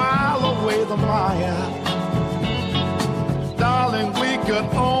to while away the mire. Darling, we could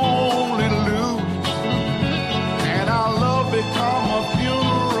only lose, and our love become a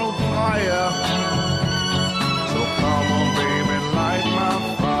funeral pyre. So come on, baby, light my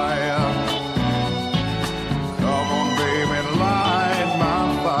fire. Come on, baby, light my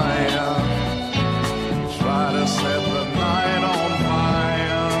fire. Try to set the night on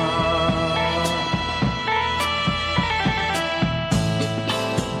fire.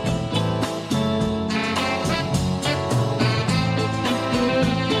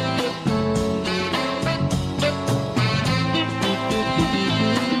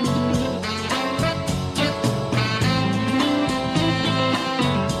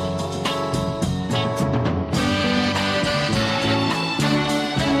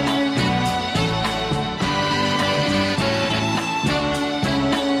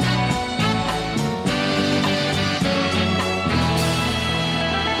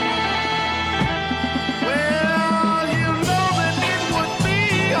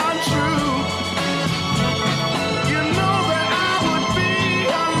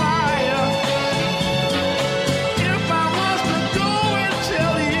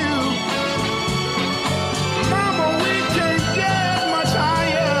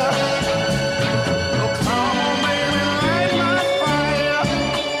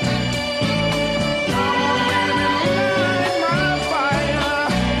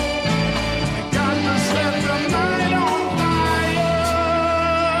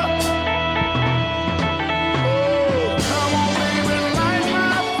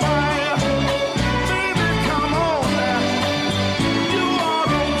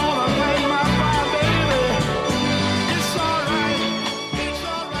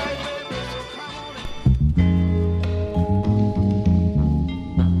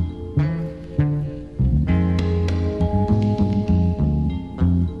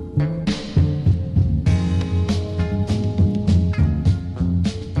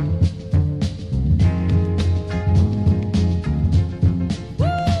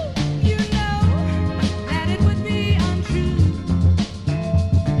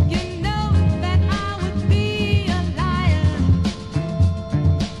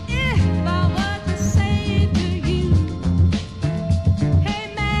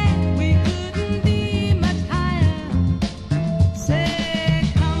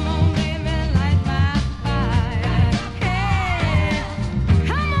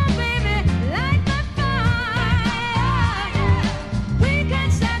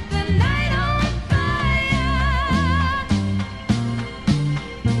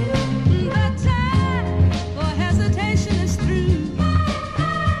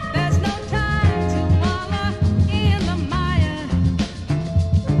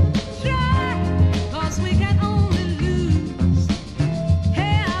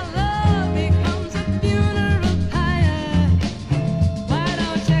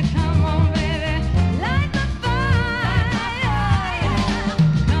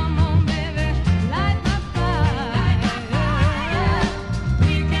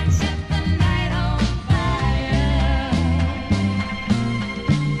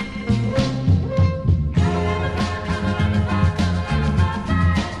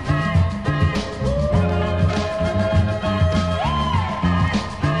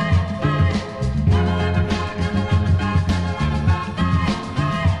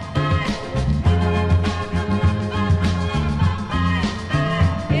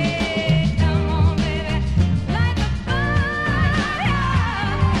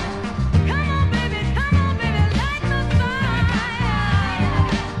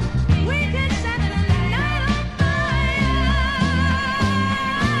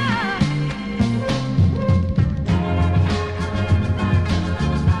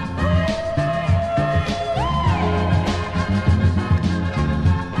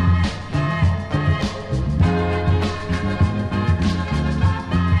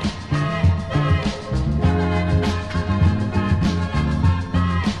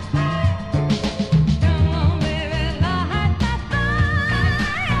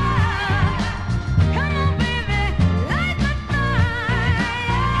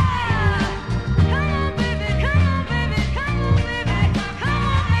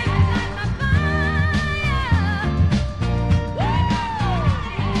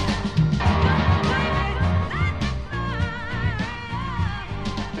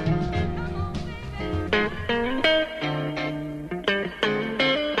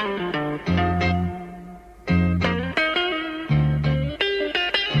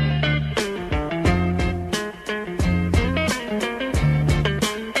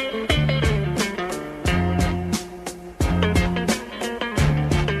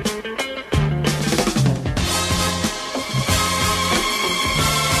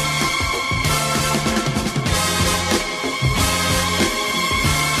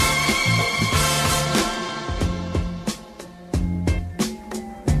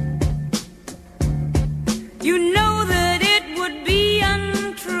 You know that it would be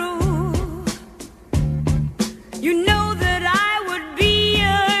untrue. You know that I would be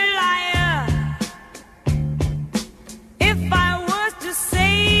a liar if I was to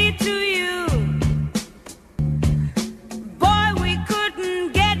say to you, boy, we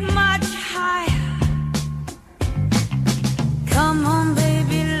couldn't get much higher. Come on,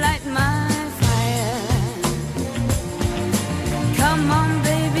 baby, light my fire. Come on,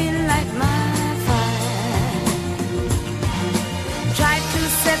 baby, light my fire.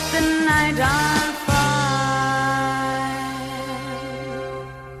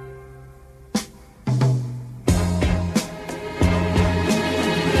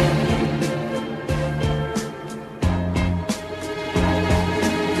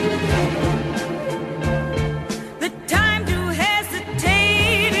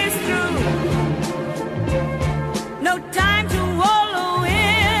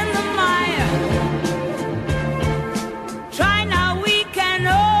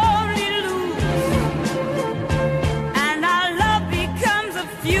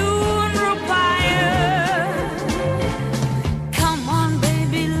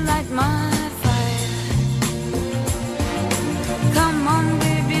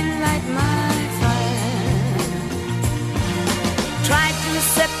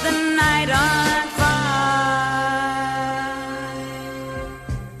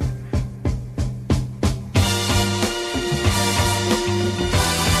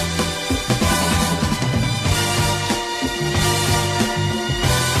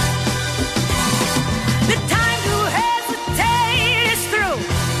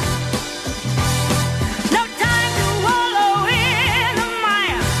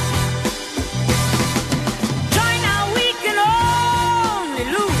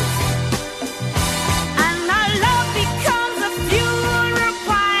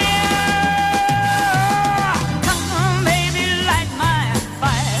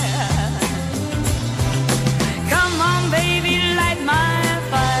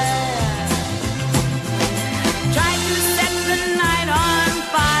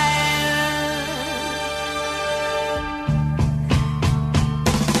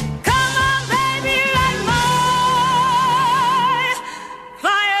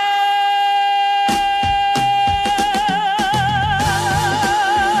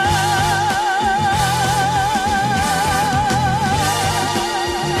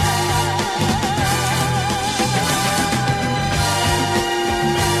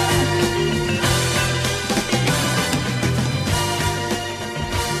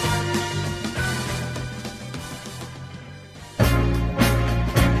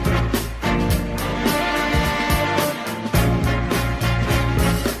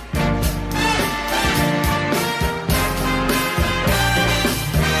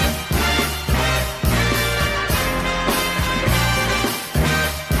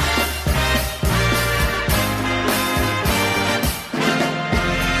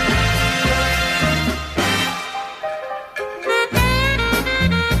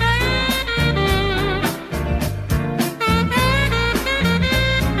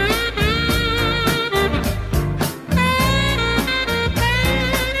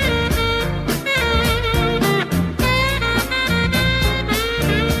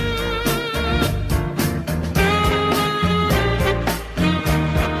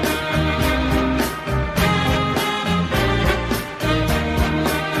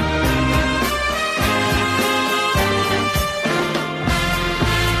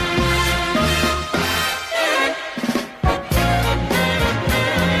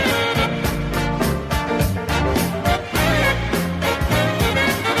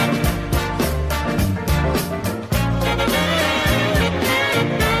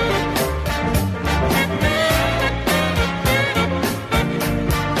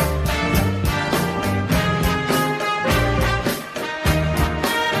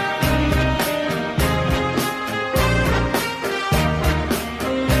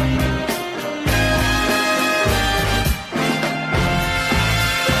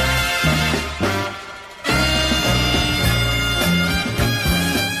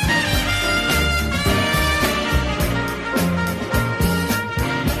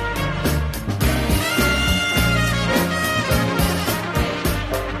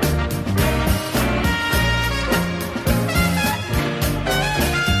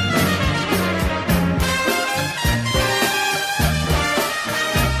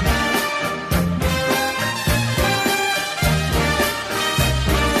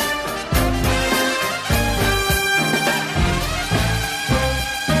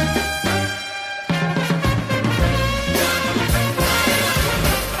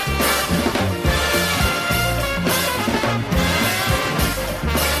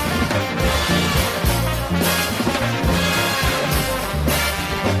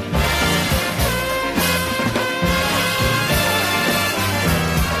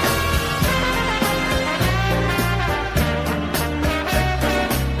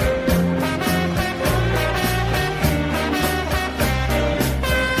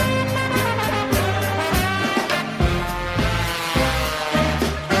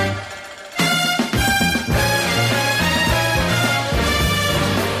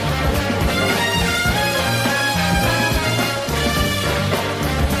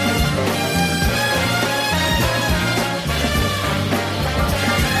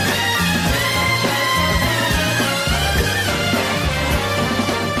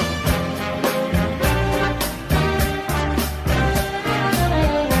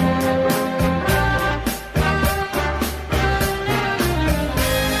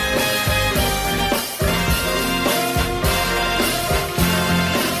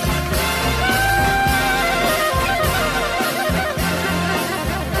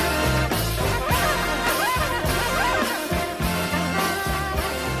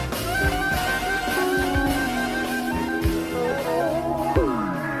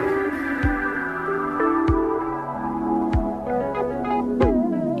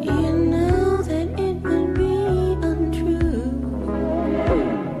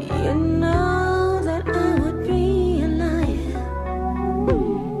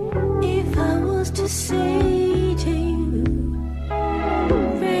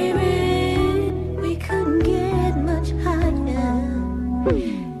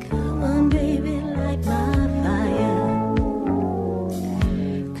 Come on, baby, light my fire.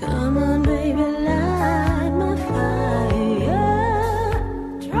 Come on, baby, light my fire.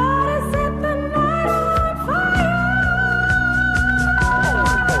 Try to set the night on fire.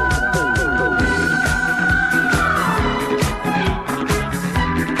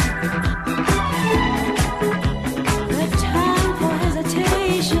 No time for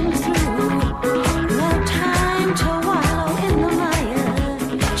hesitation through. No time to wallow in the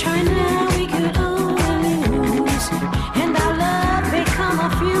mire.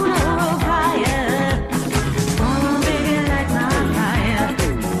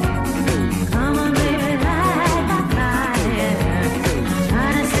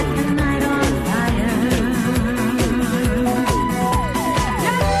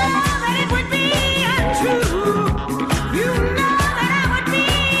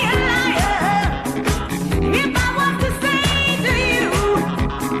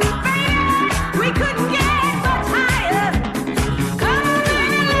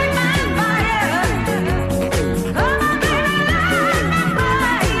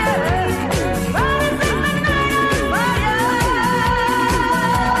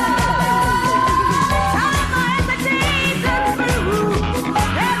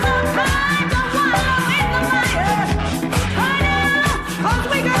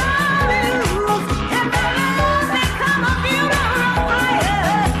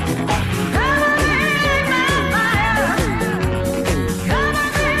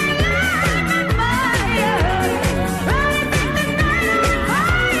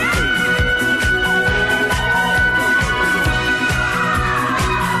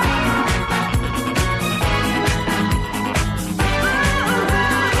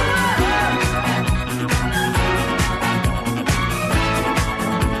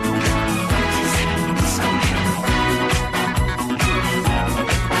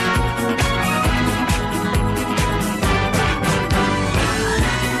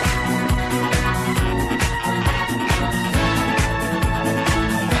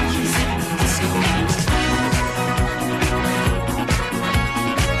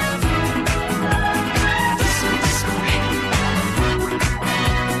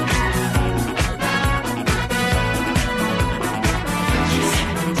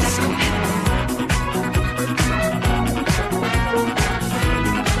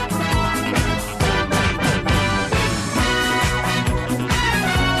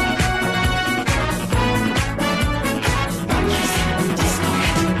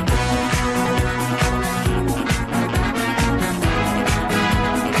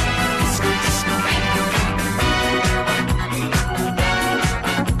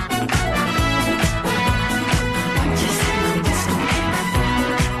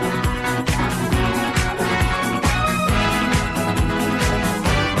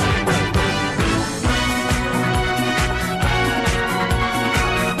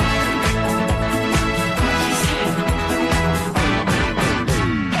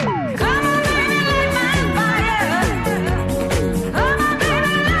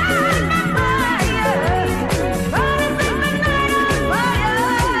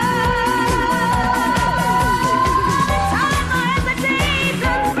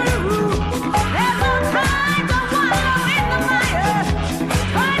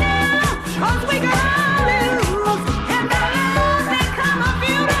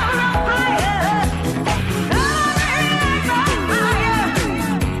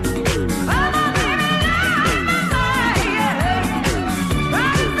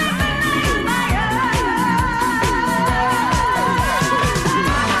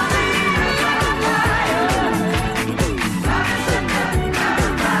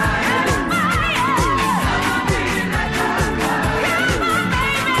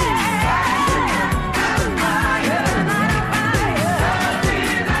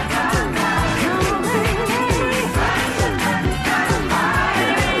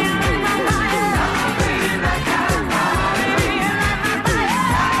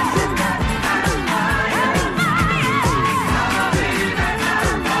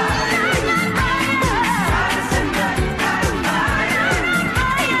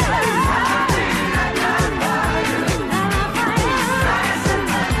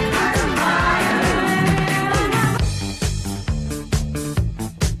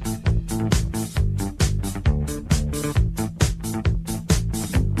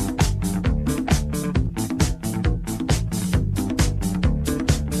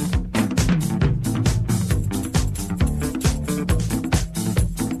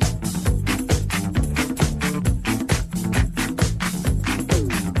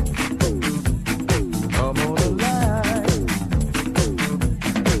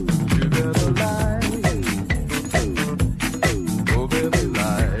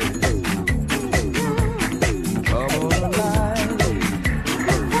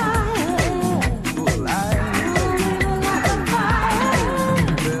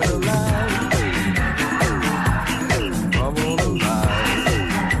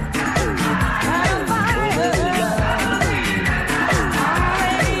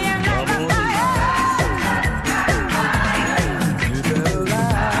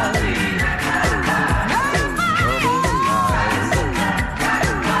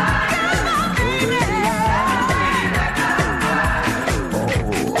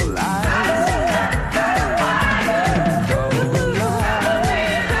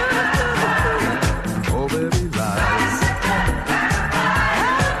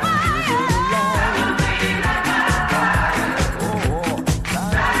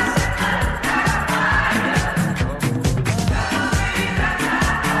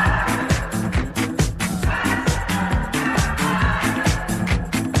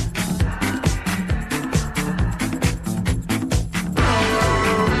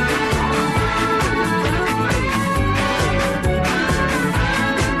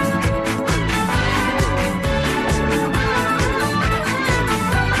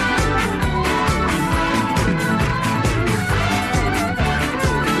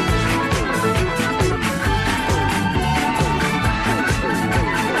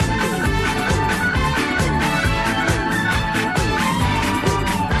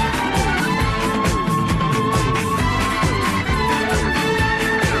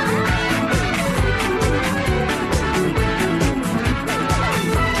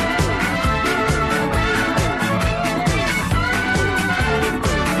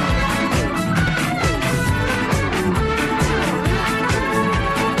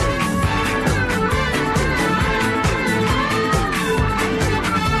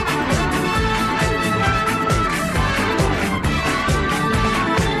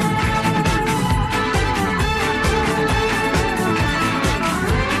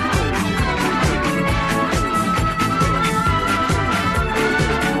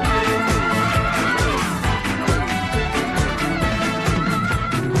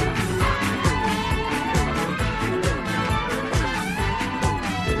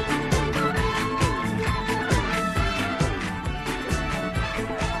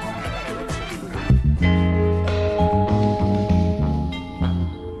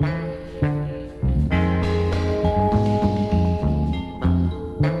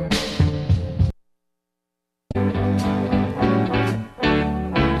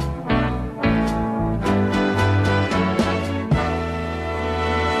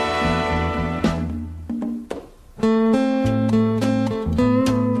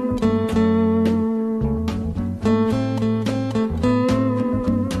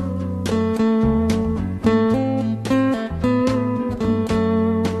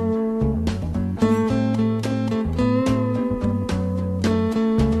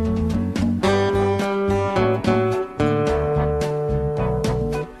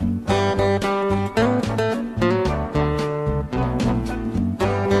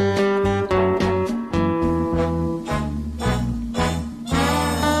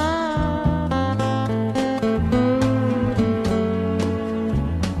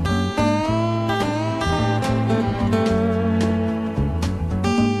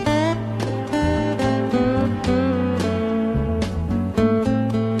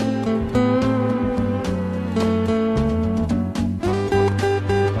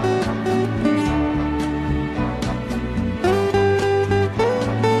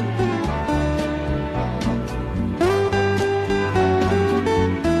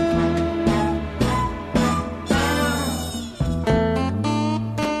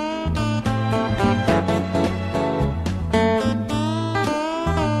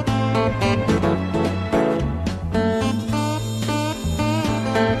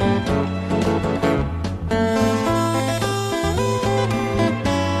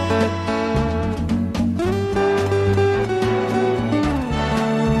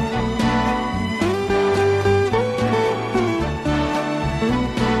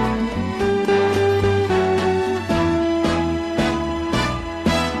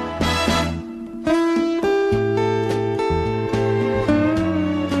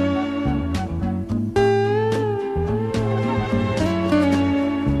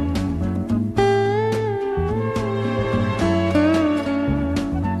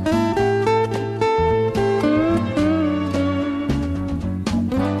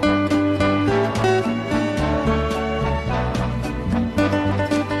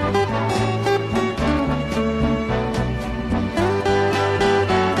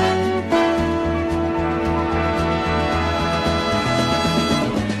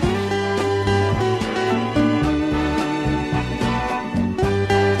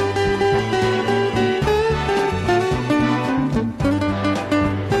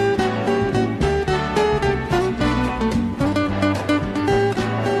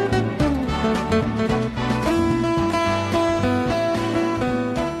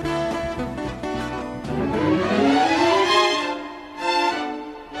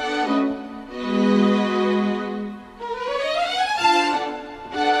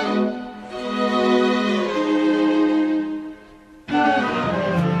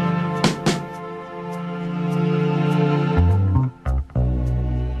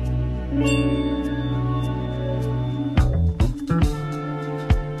 You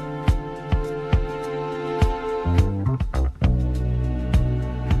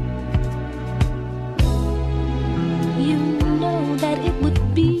know that it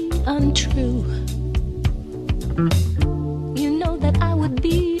would be untrue. You know that I would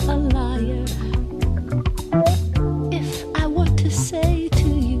be a liar if I were to say to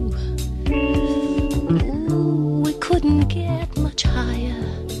you, ooh, we couldn't get much higher.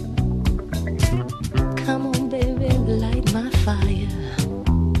 Come on, baby, light my fire.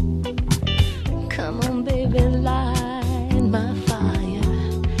 Come on, baby, light my fire.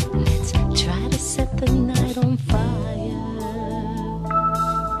 Let's try to set the night on fire.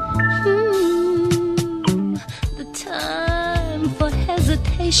 The time for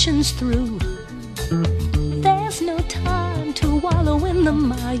hesitation's through. There's no time to wallow in the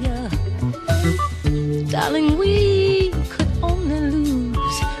mire. Darling, we could only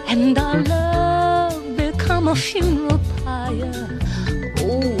lose, and our love become a funeral pyre.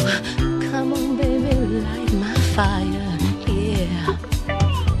 Oh, come on, baby, light my fire. Yeah,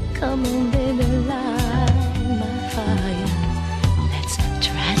 come on, baby, light my fire. Let's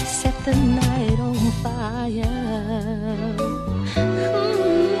try to set the night on fire.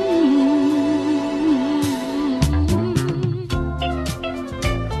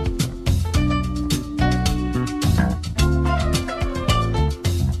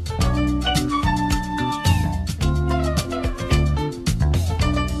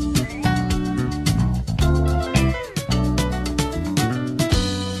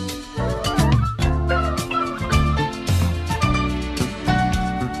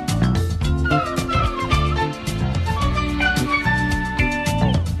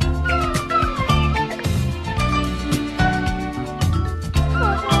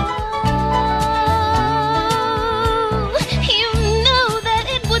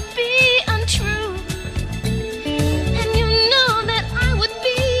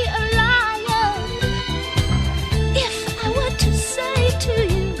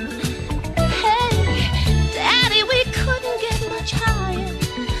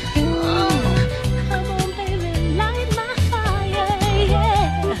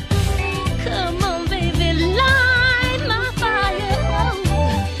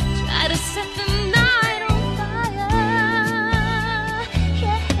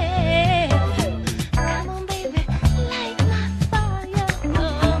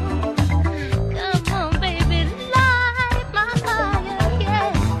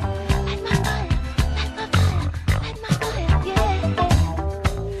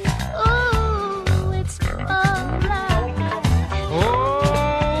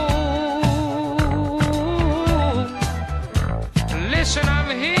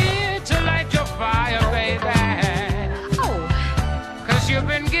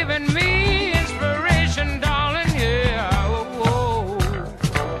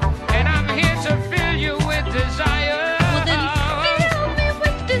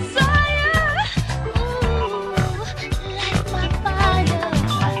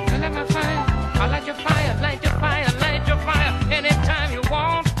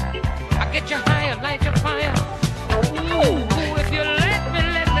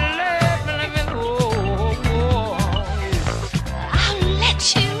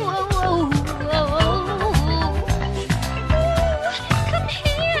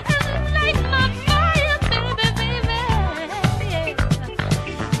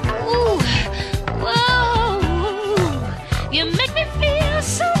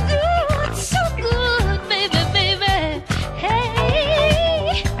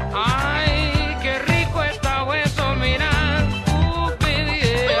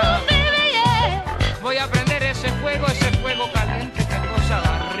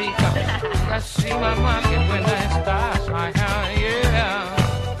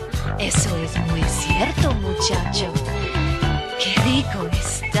 Eso es muy cierto, muchacho. Qué rico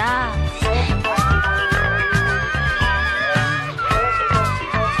estás.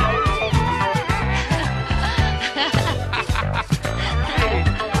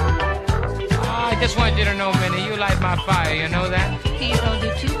 I just want you to know, Minnie, you light my fire, you know that? You don't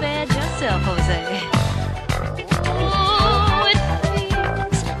do too bad yourself, Jose.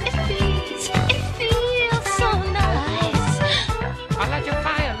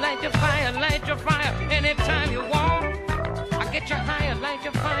 Light your fire anytime you want. I get you higher, light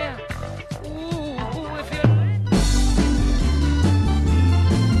your fire. Ooh, if you.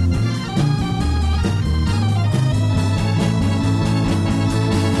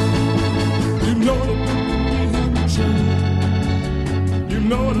 You know that we have a dream. You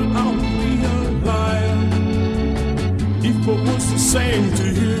know that I'll be alive.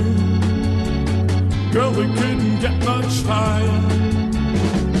 Girl, we couldn't get much higher.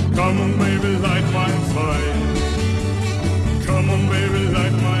 Come on, baby, light my fire. Come on, baby,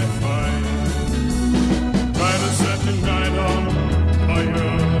 light my fire. Try to set the night on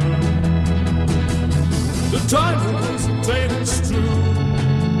fire. The time to hesitate is true.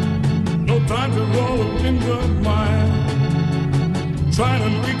 No time to roll in the mire. Trying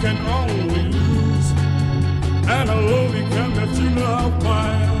and we can only lose. And alone we can get you now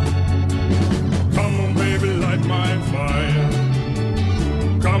fire. Come on, baby, light my fire.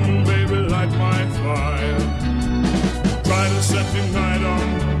 Come on, baby, light my fire. Try to set the night on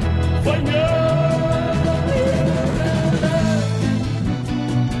fire.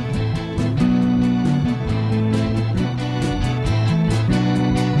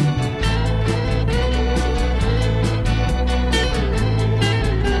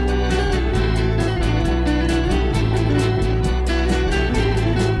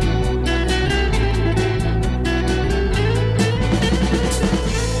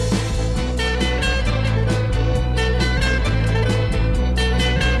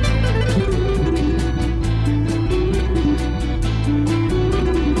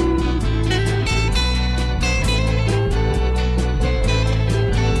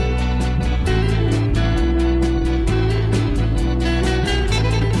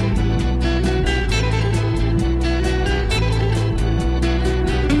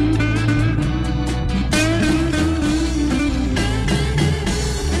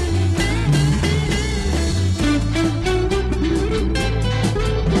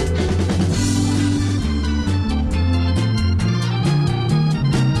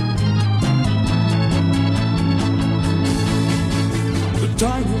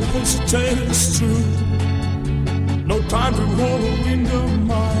 It's true. No time to roll in the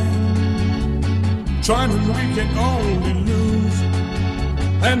mind. Trying and we can only lose.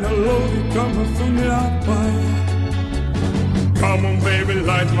 And alone you come from the fire. Come on, baby,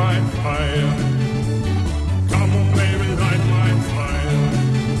 light my fire. Come on, baby, light my fire.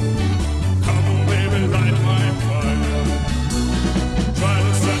 Come on, baby, light my fire. Try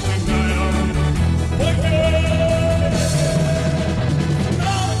to set the night on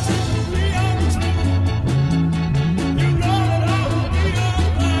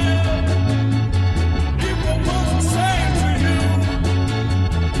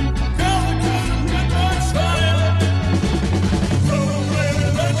fire. Come on, baby,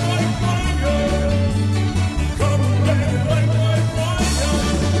 light my fire.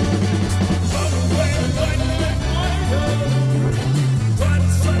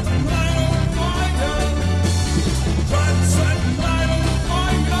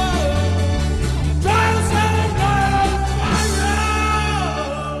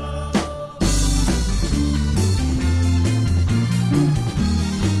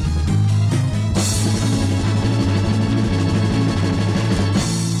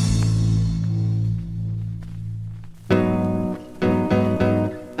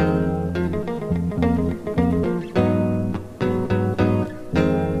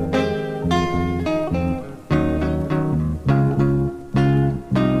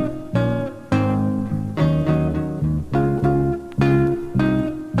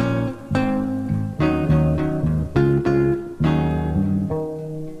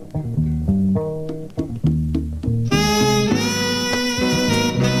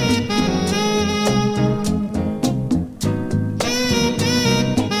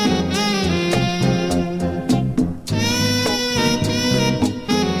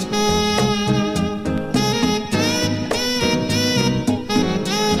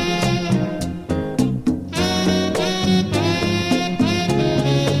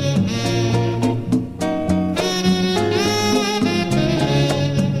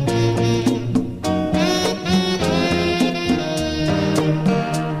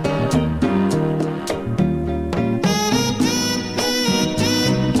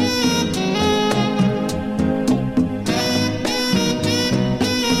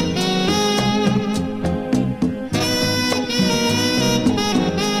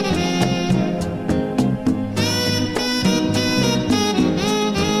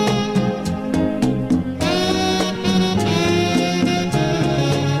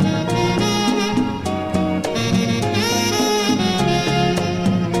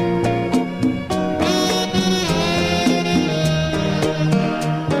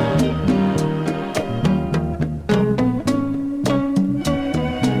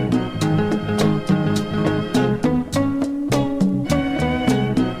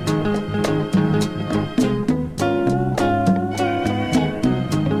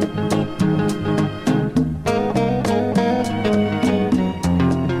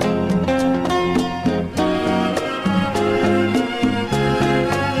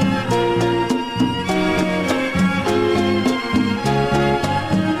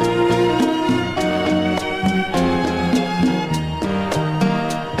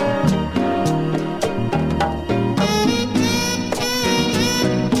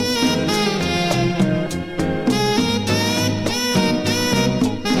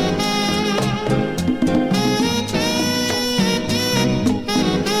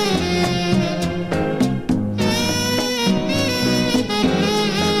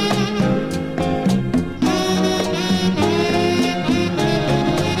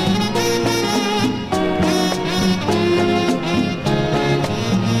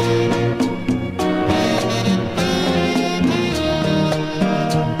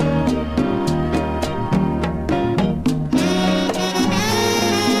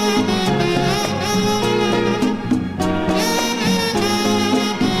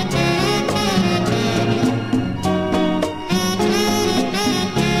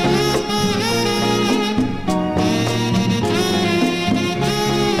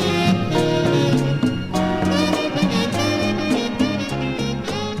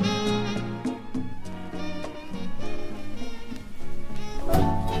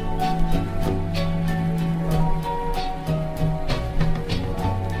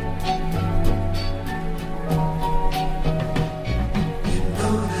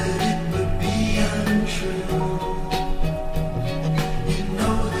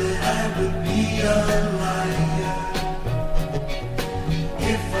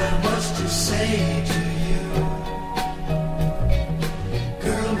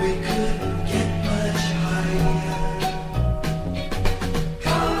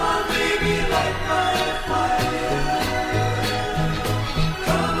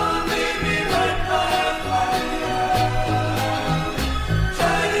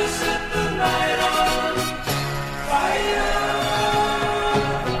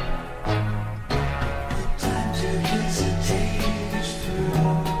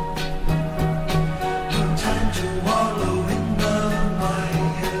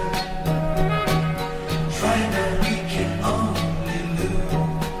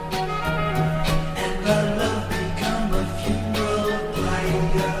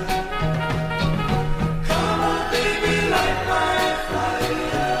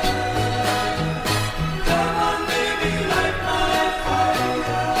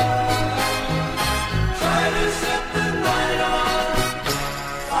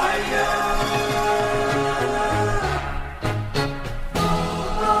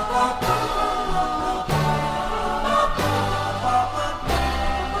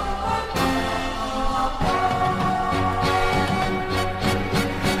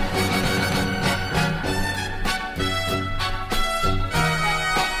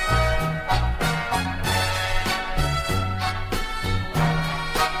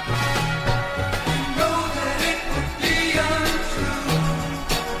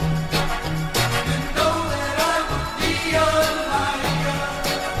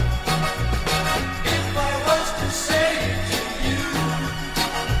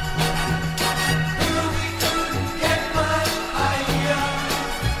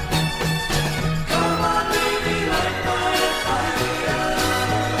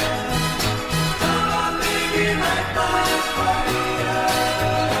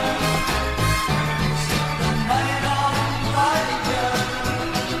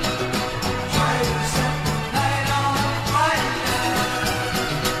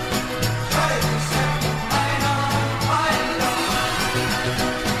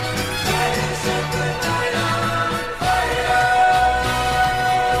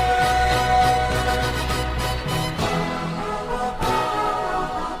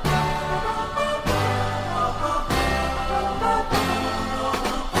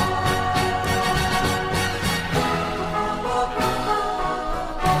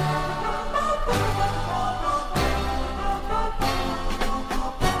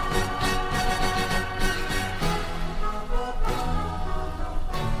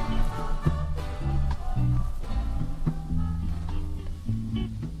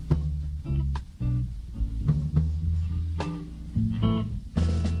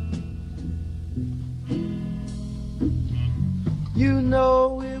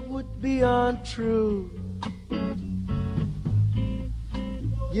 know it would be untrue.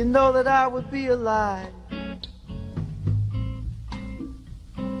 You know that I would be a lie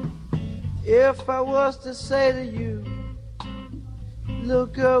if I was to say to you,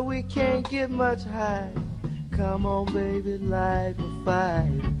 look girl, we can't get much higher. Come on baby, light my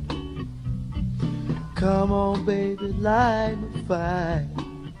fire. Come on baby, light my fire.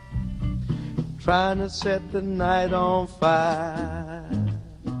 Trying to set the night on fire.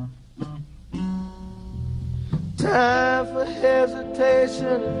 Time for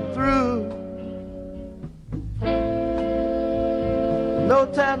hesitation is through. No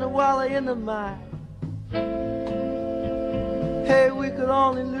time to wallow in the mire. Hey, we could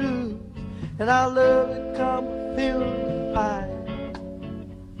only lose, and our love would come a funeral pie.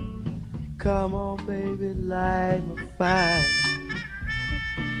 Come on, baby, light my fire.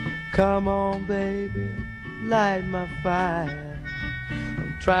 Come on, baby, light my fire.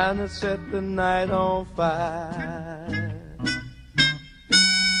 I'm trying to set the night on fire.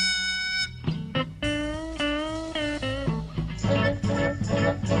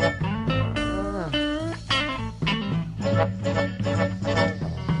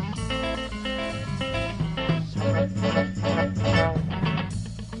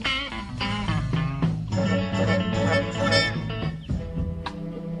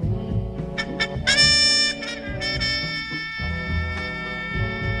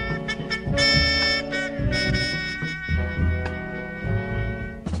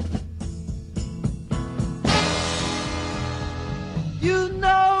 You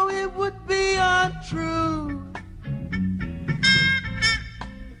know it would be untrue.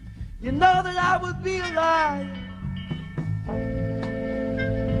 You know that I would be a liar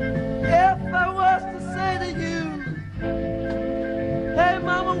if I was to say to you, hey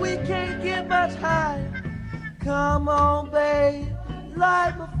mama, we can't get much higher. Come on babe,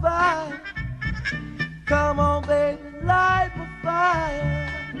 light my fire. Come on baby, light my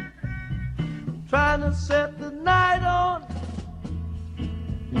fire. Trying to set the night on fire.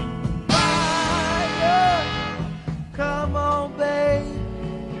 Come on baby,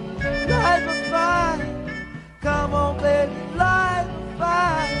 light my fire. Come on baby, light my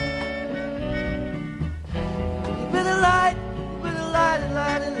fire. You better light, light,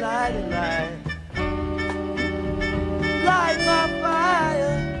 light, light, light. Light my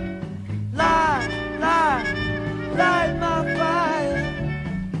fire. Light, light, light my fire.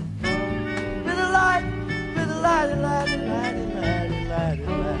 Better light, light, light, light, light,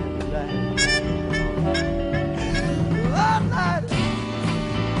 light, light. Oh, light,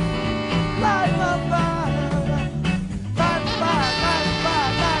 light my fire. Light my fire, light my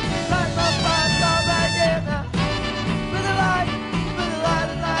fire, light my fire. It's all right there now. Better light,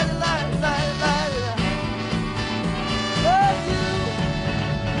 light, light, light, light, light. Love you,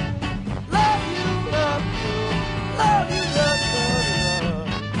 love you, love you, love you, love you, love.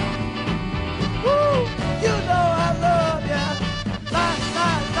 Woo, you know I love ya. Light,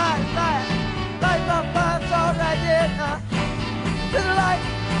 light, light, light, light my fire. It's all right there now. Better light,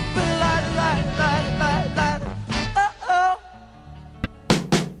 light, light, light, light, light. Uh-oh.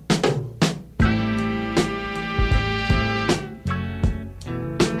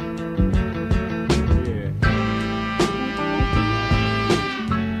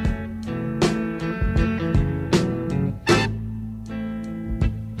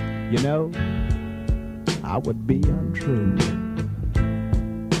 You know, I would be untrue.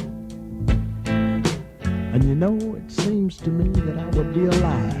 And you know, it seems to me that I would be a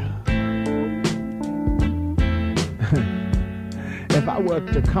liar if I were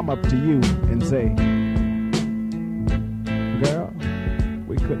to come up to you and say, girl,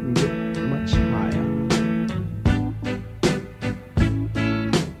 we couldn't get much higher.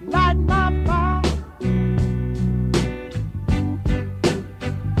 Light my fire.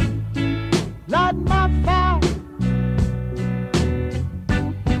 Light my fire.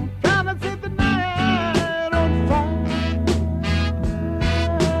 Gonna set the night on fire.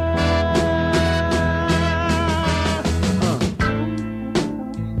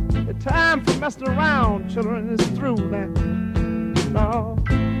 The time for messing around, children, is through now. No.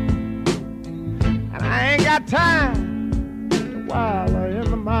 And I ain't got time to wallow in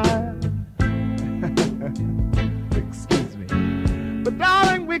the mire. Excuse me. But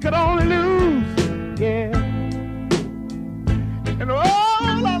darling, we could only lose, yeah. And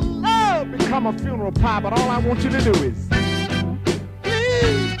all our love become a funeral pie, but all I want you to do is,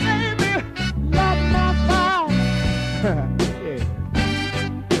 please, baby, light my fire. Yeah.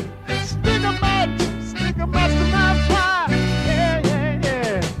 Stick a match to my fire. Yeah, yeah,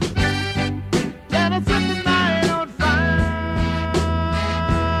 yeah. Let us set the night on fire.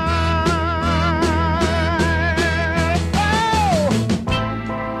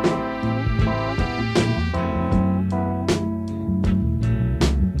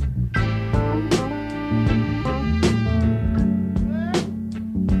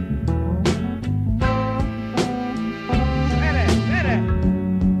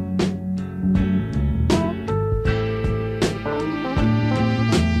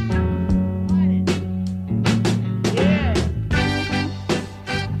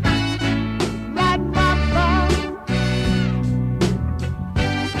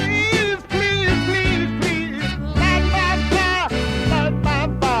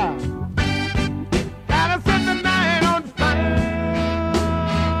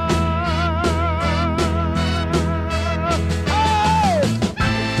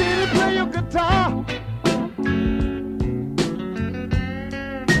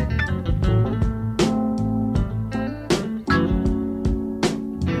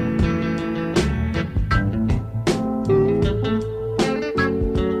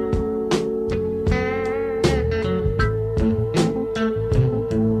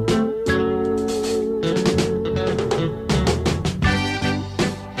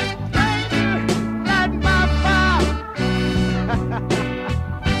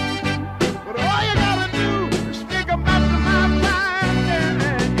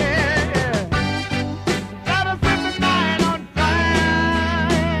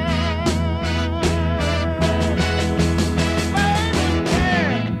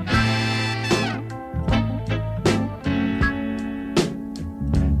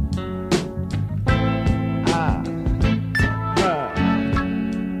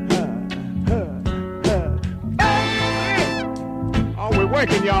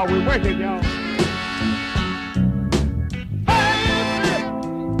 working, y'all. We're working, y'all.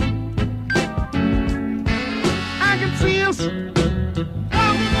 I can see us walking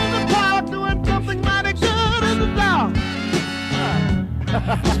in the park doing something mighty good in the dark.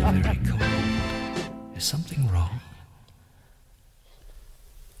 It's very cold. Is something wrong?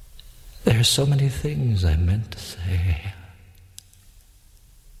 There are so many things I meant to say.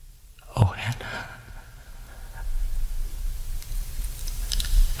 Oh, Hannah.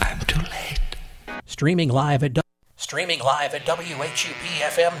 I'm too late. Streaming live at WHUP-FM.com.